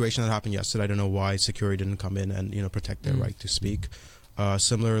the situation that happened yesterday. I don't know why security didn't come in and protect their right to speak.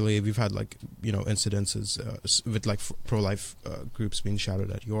 Similarly, we've had incidences with like pro-life groups being shouted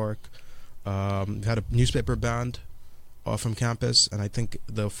at York. We've had a newspaper banned from campus, and I think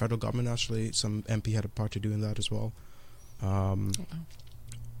the federal government actually, some MP had a part to do in that as well.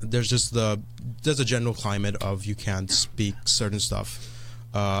 There's a general climate of you can't speak certain stuff.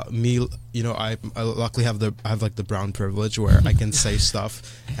 I luckily have the brown privilege where I can say stuff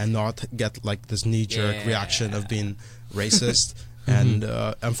and not get like this knee-jerk reaction of being racist. And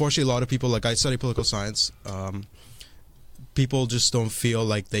unfortunately, a lot of people, like I study political science, people just don't feel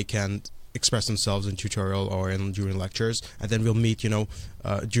like they can express themselves in tutorial or during lectures, and then we'll meet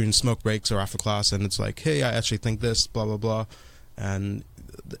during smoke breaks or after class, and it's like, hey, I actually think this, blah blah blah, and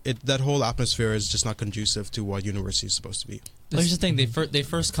that whole atmosphere is just not conducive to what university is supposed to be. Well, here's the thing: they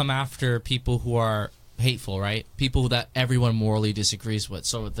first come after people who are hateful, right? People that everyone morally disagrees with.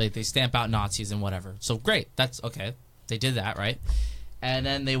 So they stamp out Nazis and whatever. So great, that's okay. They did that, right? And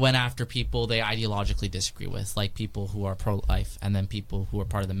then they went after people they ideologically disagree with, like people who are pro-life, and then people who are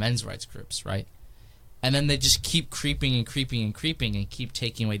part of the men's rights groups, right? And then they just keep creeping and creeping and creeping and keep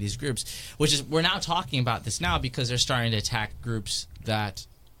taking away these groups, which is, we're now talking about this now because they're starting to attack groups that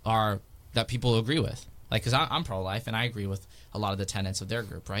people agree with. Like, because I'm pro-life and I agree with a lot of the tenets of their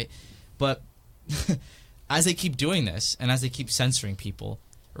group, right? But as they keep doing this and as they keep censoring people,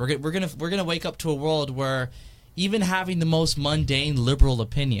 we're gonna wake up to a world where even having the most mundane liberal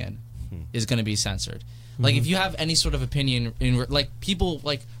opinion is going to be censored. Like, if you have any sort of opinion like people,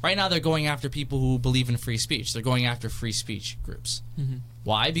 like right now they're going after people who believe in free speech. They're going after free speech groups.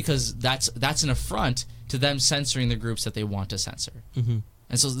 Why? Because that's an affront to them censoring the groups that they want to censor.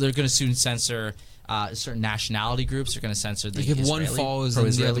 And so they're going to soon censor certain nationality groups. They're going to censor the Like if one Israeli, falls, then the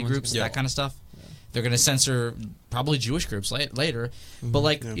pro-Israeli other one's groups, gonna- that kind of stuff. They're going to censor probably Jewish groups later. But,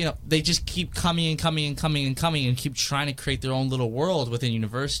 like, they just keep coming and coming and coming and coming and keep trying to create their own little world within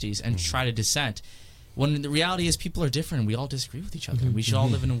universities and try to dissent. When the reality is people are different and we all disagree with each other. We should all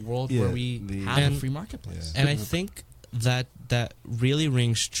live in a world where we have a free marketplace. And I think that really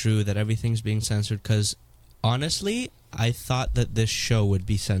rings true that everything's being censored because, honestly, I thought that this show would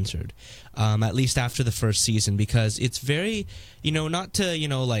be censored, at least after the first season, because it's very, not to,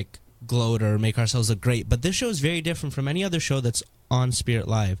 like, gloat or make ourselves look great, but this show is very different from any other show that's on Spirit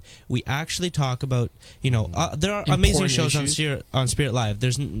Live. We actually talk about, there are amazing Important shows issues. on Spirit Live.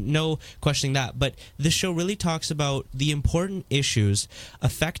 There's no questioning that. But this show really talks about the important issues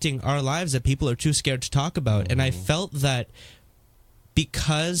affecting our lives that people are too scared to talk about. And I felt that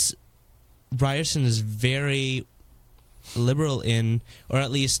because Ryerson is very liberal in, or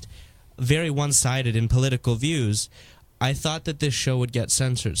at least very one-sided in political views, I thought that this show would get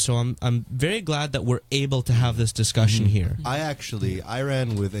censored. So I'm very glad that we're able to have this discussion here. I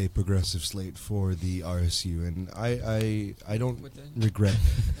ran with a progressive slate for the RSU, and I don't With the- regret.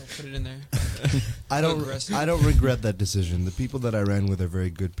 I'll put it in there. I don't Progressive. regret that decision. The people that I ran with are very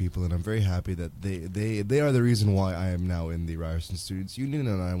good people, and I'm very happy that they are the reason why I am now in the Ryerson Students Union,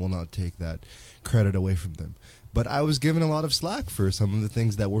 and I will not take that credit away from them. But I was given a lot of slack for some of the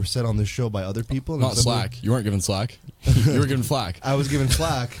things that were said on this show by other people. and Not some of- slack. You weren't given slack. You were given flack. I was given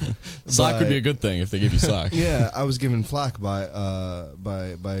flack. Slack would by- be a good thing if they give you slack. Yeah, I was given flack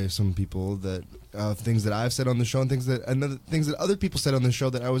by some people that things that I've said on the show and things that other people said on the show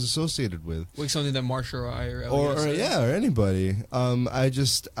that I was associated with. Like something that Marsha or I or Or Elliot said. or anybody. I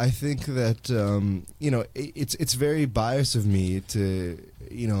think that it's very biased of me to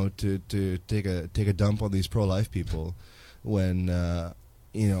take a dump on these pro-life people when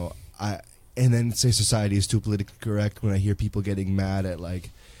and then say society is too politically correct when I hear people getting mad at like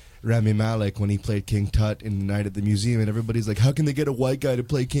Rami Malek when he played King Tut in the Night at the Museum, and everybody's like, how can they get a white guy to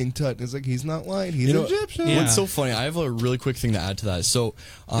play King Tut? And it's like, he's not white, he's Egyptian. Yeah. What's so funny? I have a really quick thing to add to that. So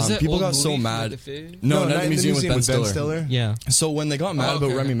Is that people old got so movie from, mad. like, the 50s? No, Night Night at the in Museum with Ben Stiller. Yeah. So when they got mad okay,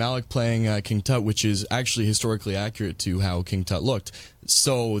 about Rami okay. Malek playing King Tut, which is actually historically accurate to how King Tut looked,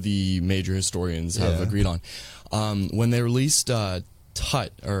 so the major historians have Yeah. agreed on. When they released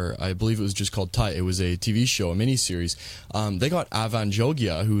Tut, or I believe it was just called Tut, it was a TV show, a miniseries. They got Avan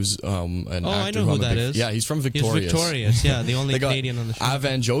Jogia, who's an actor. I know who that is. Yeah, he's from He's Victorious. Victorious, yeah, the only They got Canadian on the show.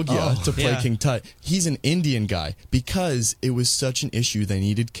 Avan Jogia to play Yeah. King Tut. He's an Indian guy because it was such an issue. They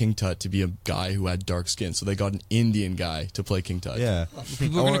needed King Tut to be a guy who had dark skin, so they got an Indian guy to play King Tut. Yeah.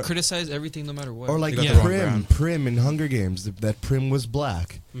 People are going Or- to criticize everything no matter what. Or like They got the wrong Prim in Hunger Games, that Prim was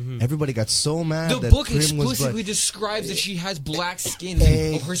black. Everybody got so mad the that book Prim was explicitly black. describes that she has black skin.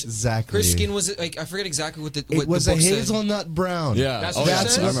 Her Exactly. skin was like, I forget exactly what the It was the a book said. hazelnut brown. Yeah. That's Oh, what yeah. it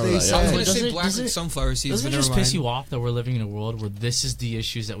said? I remember they that. said. I was Yeah. going to say Does black it- with sunflower seeds. Doesn't but it just never piss mind. you off that we're living in a world where this is the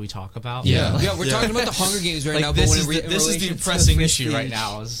issues that we talk about? Yeah, we're talking about the Hunger Games right Like, now. this but is when the, in this is the relation to pressing free issue right speech.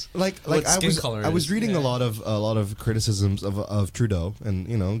 now. Is Like what I skin was color I was is. reading a lot of criticisms of Trudeau,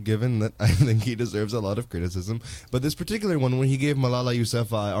 and given that I think he deserves a lot of criticism, but this particular one when he gave Malala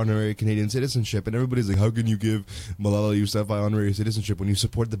Yousafzai honorary Canadian citizenship, and everybody's like, how can you give Malala Yousafzai honorary citizenship when you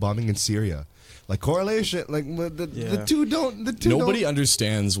support the bombing in Syria? Like correlation, like the two don't. The two Nobody don't.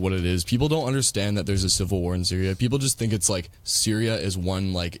 understands what it is. People don't understand that there's a civil war in Syria. People just think it's like Syria is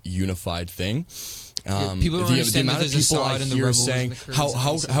one like unified thing. people don't understand that there's Assad and the hear rebels and saying the Kurds how and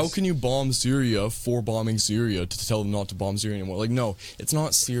how ISIS. how can you bomb Syria for bombing Syria to tell them not to bomb Syria anymore? Like no, it's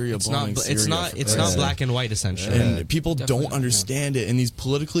not Syria It's bombing not. Syria. It's not. for It's Christ's not sake. black and white essentially. And people Definitely. don't understand it. And these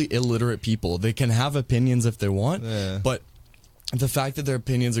politically illiterate people, they can have opinions if they want, Yeah. but the fact that their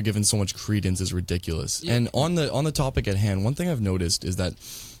opinions are given so much credence is ridiculous. Yeah. And on the topic at hand, one thing I've noticed is that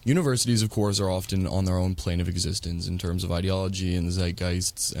universities, of course, are often on their own plane of existence in terms of ideology and the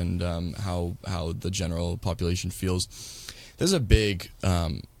zeitgeists and how the general population feels. There's a big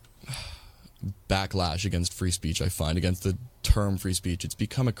backlash against free speech, I find, against the term free speech. It's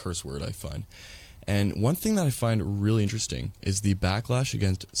become a curse word, I find. And one thing that I find really interesting is the backlash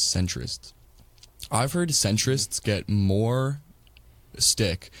against centrists. I've heard centrists get more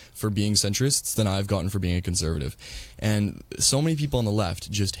stick for being centrists than I've gotten for being a conservative. And so many people on the left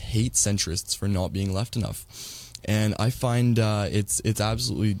just hate centrists for not being left enough. And I find it's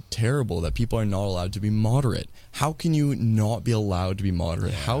absolutely terrible that people are not allowed to be moderate. How can you not be allowed to be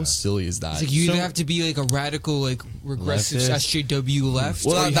moderate? How silly is that? It's like you either have to be like a radical, like regressive Leftist. SJW left.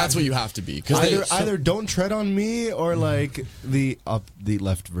 well, or you that's have- what you have to be. 'Cause they- Either don't tread on me or like the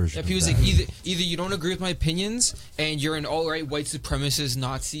left version. Yeah, of people's that. like either you don't agree with my opinions and you're an all right white supremacist,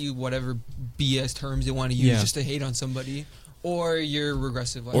 Nazi, whatever BS terms they want to use Yeah. just to hate on somebody, or you're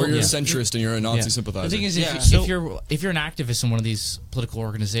regressive. Like, or you're Yeah. a centrist and you're a Nazi Yeah. sympathizer. The thing is, Yeah. if you're an activist in one of these political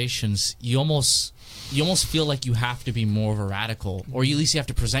organizations, you almost feel like you have to be more of a radical, or at least you have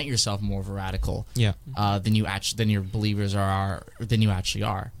to present yourself more of a radical Yeah. than your believers than you actually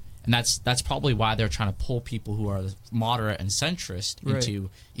are. And that's probably why they're trying to pull people who are moderate and centrist Right. into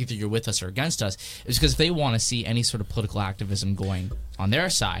either you're with us or against us. Is because if they want to see any sort of political activism going on their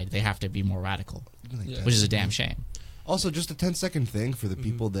side, they have to be more radical, Yeah. which is a damn shame. Also, just a 10-second thing for the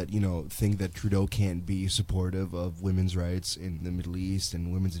people that, think that Trudeau can't be supportive of women's rights in the Middle East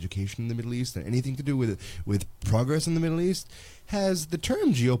and women's education in the Middle East and anything to do with progress in the Middle East. Has the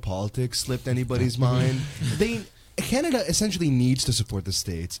term geopolitics slipped anybody's mind? Canada essentially needs to support the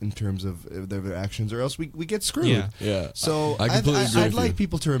States in terms of their actions, or else we get screwed. Yeah. So I completely agree I'd with like you.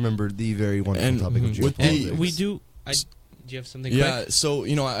 people to remember the very wonderful topic of with geopolitics. And we do. Do you have something? Yeah, quick? so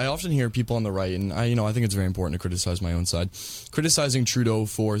I often hear people on the right, and I think it's very important to criticize my own side, criticizing Trudeau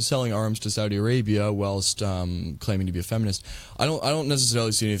for selling arms to Saudi Arabia whilst claiming to be a feminist. I don't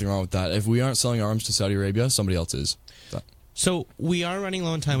necessarily see anything wrong with that. If we aren't selling arms to Saudi Arabia, somebody else is. So we are running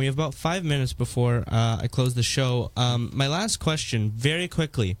low on time. We have about 5 minutes before I close the show. My last question, very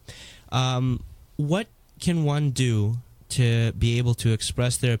quickly. What can one do to be able to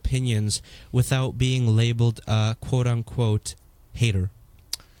express their opinions without being labeled a quote-unquote hater?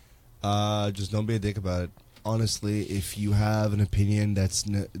 Just don't be a dick about it. Honestly, if you have an opinion that's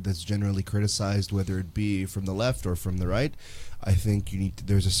generally criticized, whether it be from the left or from the right, I think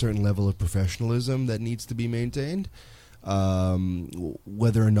there's a certain level of professionalism that needs to be maintained.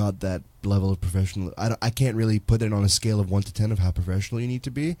 Whether or not that level of professional, I can't really put it on a scale of 1 to 10 of how professional you need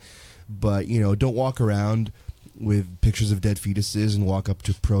to be, but don't walk around with pictures of dead fetuses and walk up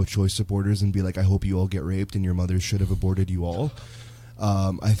to pro-choice supporters and be like, I hope you all get raped and your mothers should have aborted you all.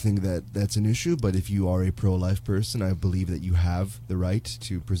 I think that's an issue, but if you are a pro-life person, I believe that you have the right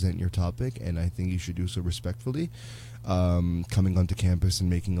to present your topic, and I think you should do so respectfully. Coming onto campus and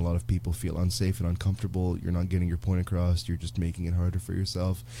making a lot of people feel unsafe and uncomfortable, you're not getting your point across, you're just making it harder for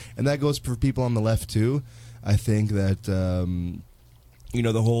yourself. And that goes for people on the left too. I think that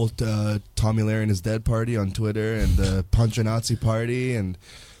the whole Tommy Lahren is dead party on Twitter and the Punch a Nazi party and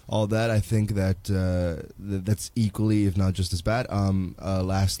all that, I think that that's equally, if not just as bad.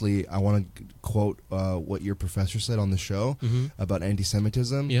 Lastly, I want to quote what your professor said on the show about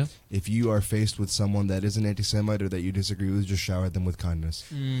anti-Semitism. Yeah. If you are faced with someone that is an anti-Semite or that you disagree with, just shower them with kindness.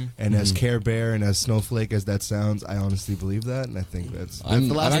 And as Care Bear and as snowflake as that sounds, I honestly believe that, and I think that's the I'm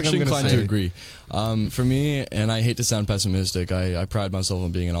last actually thing I'm inclined say. to agree. For me, and I hate to sound pessimistic, I pride myself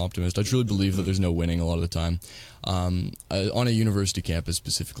on being an optimist. I truly believe that there's no winning a lot of the time. On a university campus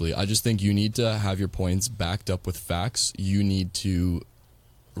specifically, I just think you need to have your points backed up with facts. You need to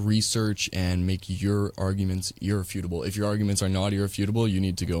research and make your arguments irrefutable. If your arguments are not irrefutable, you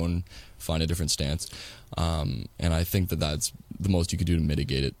need to go and find a different stance. And I think that that's the most you could do to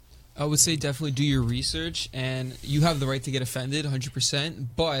mitigate it. I would say definitely do your research, and you have the right to get offended 100%,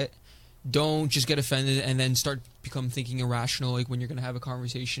 but don't just get offended and then become thinking irrational, like when you're going to have a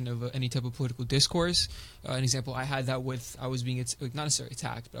conversation of any type of political discourse. An example, I had that I was being not necessarily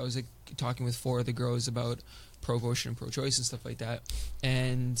attacked, but I was talking with 4 other girls about pro-abortion and pro-choice and stuff like that.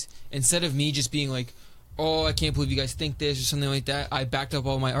 And instead of me just being like, oh, I can't believe you guys think this or something like that, I backed up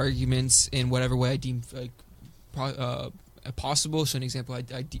all my arguments in whatever way I deemed possible. So an example, I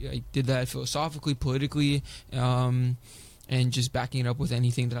did that philosophically, politically, and just backing it up with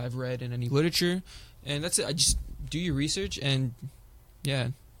anything that I've read in any literature. And that's it. I just do your research and,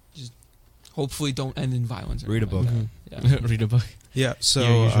 just hopefully don't end in violence. Read a book. Yeah. Read a book. Yeah, so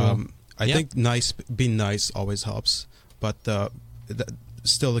Your usual. I think being nice always helps, but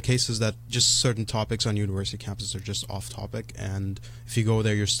still the case is that just certain topics on university campuses are just off topic, and if you go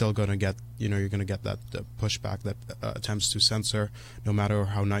there, you're still going to get, you're going to get that pushback that attempts to censor, no matter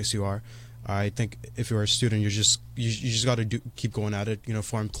how nice you are. I think if you're a student, you just got to keep going at it.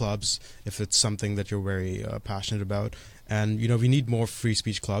 Form clubs if it's something that you're very passionate about, and we need more free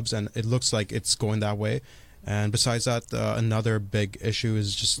speech clubs, and it looks like it's going that way. And besides that, another big issue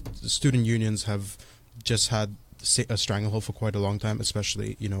is just the student unions have just had a stranglehold for quite a long time,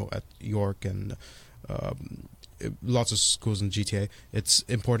 especially at York and lots of schools in GTA. It's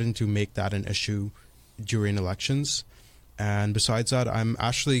important to make that an issue during elections. And besides that, I'm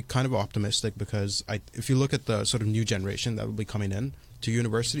actually kind of optimistic because if you look at the sort of new generation that will be coming in to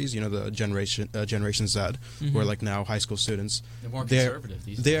universities, the Generation Z, who are like now high school students. They're more conservative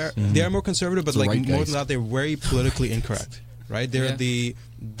these days. They are more conservative, but It's the right more guys. than that, they're very politically incorrect. Right? They're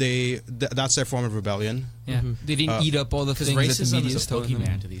that's their form of rebellion. Yeah. They didn't eat up all the Because things that the racism media is is a telling them.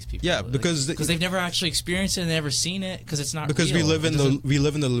 boogeyman to these people. Yeah, because they've never actually experienced it and never seen it because it's not because real. we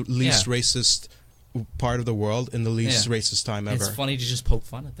live in the least Yeah. racist part of the world in the least Yeah. racist time ever. It's funny to just poke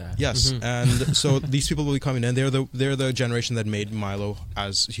fun at that. Yes, and so these people will be coming in. They're the generation that made Milo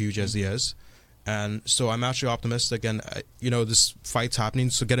as huge as he is, and so I'm actually optimistic. And this fight's happening,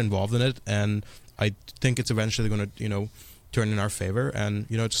 so get involved in it. And I think it's eventually going to turn in our favor, and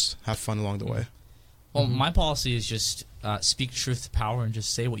just have fun along the way. Well, my policy is just speak truth to power and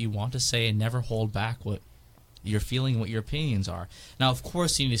just say what you want to say and never hold back what you're feeling, what your opinions are. Now, of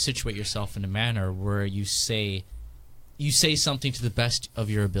course, you need to situate yourself in a manner where you say something to the best of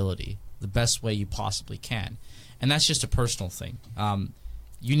your ability, the best way you possibly can. And that's just a personal thing.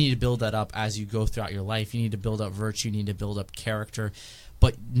 You need to build that up as you go throughout your life. You need to build up virtue. You need to build up character.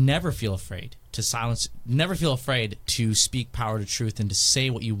 But never feel afraid to silence. Never feel afraid to speak power to truth and to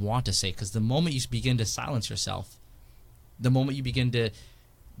say what you want to say. Because the moment you begin to silence yourself, the moment you begin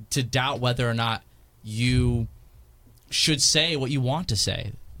to doubt whether or not you should say what you want to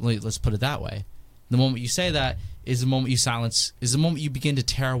say, let's put it that way. The moment you say that is the moment you silence, is the moment you begin to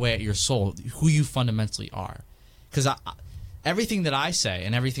tear away at your soul, who you fundamentally are. Because everything that I say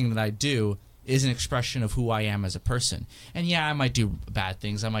and everything that I do is an expression of who I am as a person. And yeah, I might do bad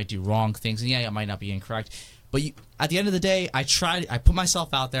things, I might do wrong things, and yeah, I might not be incorrect. But at the end of the day, I put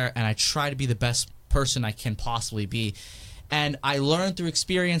myself out there and I try to be the best person I can possibly be. And I learn through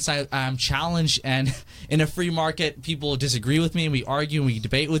experience. I'm challenged, and in a free market, people disagree with me, and we argue and we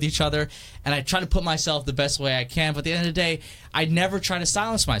debate with each other. And I try to put myself the best way I can. But at the end of the day, I never try to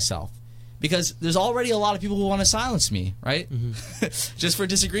silence myself, because there's already a lot of people who want to silence me, right? Just for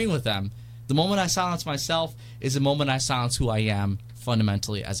disagreeing with them. The moment I silence myself is the moment I silence who I am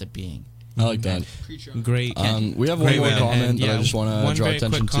fundamentally as a being. I like that. Great. We have one Great more one. comment And, that yeah, I just want to one draw very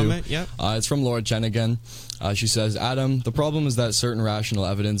attention quick to. comment, yep. It's from Laura Chen again. She says, Adam, the problem is that certain rational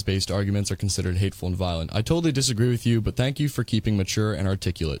evidence-based arguments are considered hateful and violent. I totally disagree with you, but thank you for keeping mature and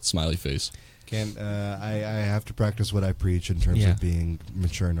articulate. Smiley face. I have to practice what I preach in terms Yeah. of being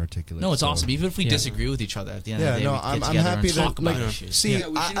mature and articulate. No, it's so- awesome. Even if we Yeah. disagree with each other, at the end of Yeah, the day, no, we get I'm together happy and that talk about like, issues. see, Yeah,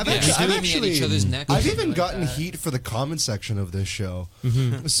 we I've shouldn't be actually, screaming at each other's neck or I've something even like gotten that. heat for the comment section of this show.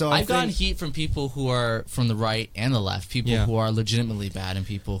 So I've gotten think- heat from people who are from the right and the left, people Yeah. who are legitimately bad and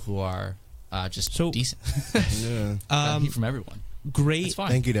people who are just So- decent. Yeah. Got heat from everyone. Great. It's fine.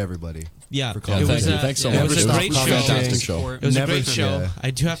 Thank you to everybody. Yeah, for Yeah, calling. thank you. a- Thanks so it much. was a It was great a show. fantastic show. It was Never- a great show. yeah. I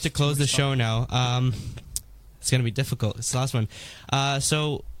do have to close the show now. It's going to be difficult. It's the last one.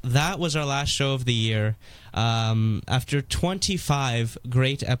 So that was our last show of the year. After 25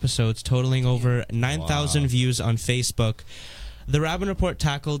 great episodes totaling over 9,000 views on Facebook, the Rabin Report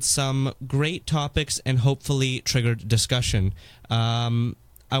tackled some great topics and hopefully triggered discussion.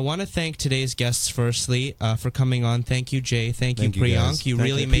 I want to thank today's guests firstly for coming on. Thank you, Jay. Thank you, Thank you, guys. Priyank. You Thank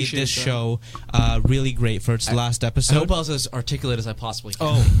really you. made Appreciate this that. show really great for its last I episode. hope I was as articulate as I possibly can.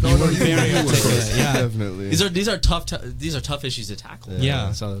 Oh, No, you no, were you very were. articulate. Yeah. Definitely. These are tough issues to tackle.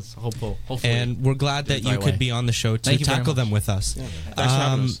 Yeah. So it's hopefully. And we're glad do it that the you right could way. be on the show to Thank you very tackle much. them with us. Thanks for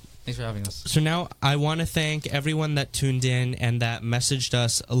having us. Thanks for having us. So now I want to thank everyone that tuned in and that messaged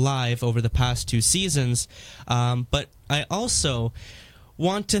us live over the past 2 seasons. But I also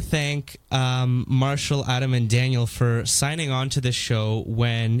want to thank Marshall, Adam, and Daniel for signing on to this show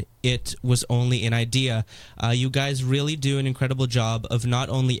when it was only an idea. You guys really do an incredible job of not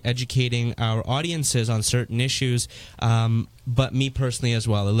only educating our audiences on certain issues, but me personally as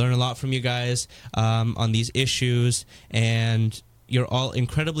well. I learn a lot from you guys on these issues, and you're all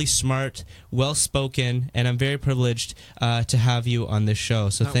incredibly smart, well-spoken, and I'm very privileged to have you on this show.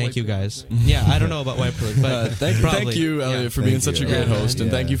 So Not thank white you privilege, guys. Yeah, I don't know about white privilege, but Thank probably. you, Elliot, for Thank being such a you. great Yeah, host, and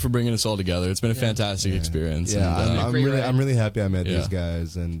man. thank you for bringing us all together. It's been a fantastic experience. Yeah, and, I'm Great really, ride. I'm really happy I met Yeah. these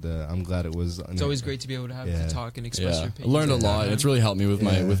guys, and I'm glad it was. It's always great to be able to have Yeah. to talk and express your I opinions. learned a like that, lot. man. It's really helped me with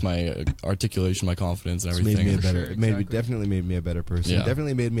Yeah. my articulation, my confidence, and It's made me everything. a better. sure, It made me, exactly. definitely made me a better person. Yeah.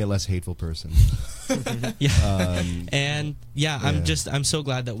 Definitely made me a less hateful person. Yeah. Um, And yeah, Yeah. I'm so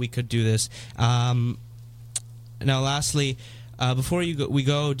glad that we could do this. Now, lastly, before we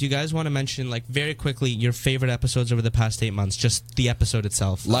go, do you guys want to mention, like, very quickly your favorite episodes over the past 8 months? Just the episode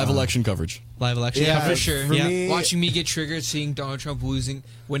itself. Live election coverage. Live election Yeah, coverage. For sure. for Yeah. me- Watching me get triggered, seeing Donald Trump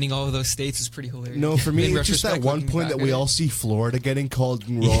winning all of those states is pretty hilarious. no, for me, In it's just that retrospect, one looking point back that we at all it. see Florida getting called,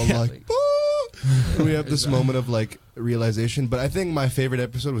 and we're all Yeah. like, "Boo!" And we have this moment of like realization. But I think my favorite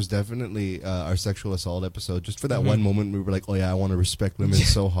episode was definitely our sexual assault episode. Just for that one moment, we were like, "Oh yeah, I want to respect women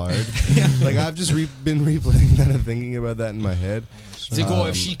so hard." Like I've just been replaying that and thinking about that in my head. It's like, oh,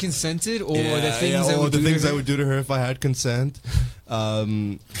 if she consented, or the things I or would the do things to I her. would do to her if I had consent.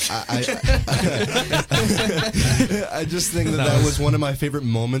 I just think that was one of my favorite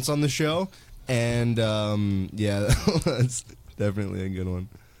moments on the show, and yeah, that's definitely a good one.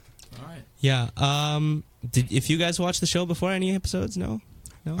 All right. Yeah. If you guys watched the show before, any episodes? No.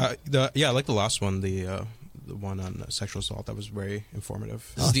 Yeah, I like the last one, the the one on sexual assault. That was very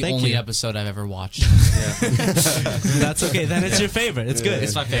informative. This is the thank only you. episode I've ever watched. That's okay. Then it's your favorite. It's good.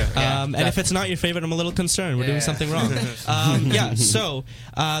 It's my favorite. Yeah, And if it's not your favorite, I'm a little concerned. We're doing something wrong. So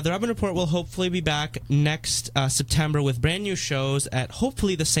the Robin Report will hopefully be back next September with brand new shows at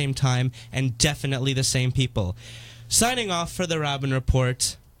hopefully the same time and definitely the same people. Signing off for the Robin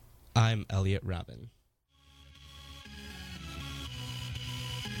Report, I'm Elliot Rabin.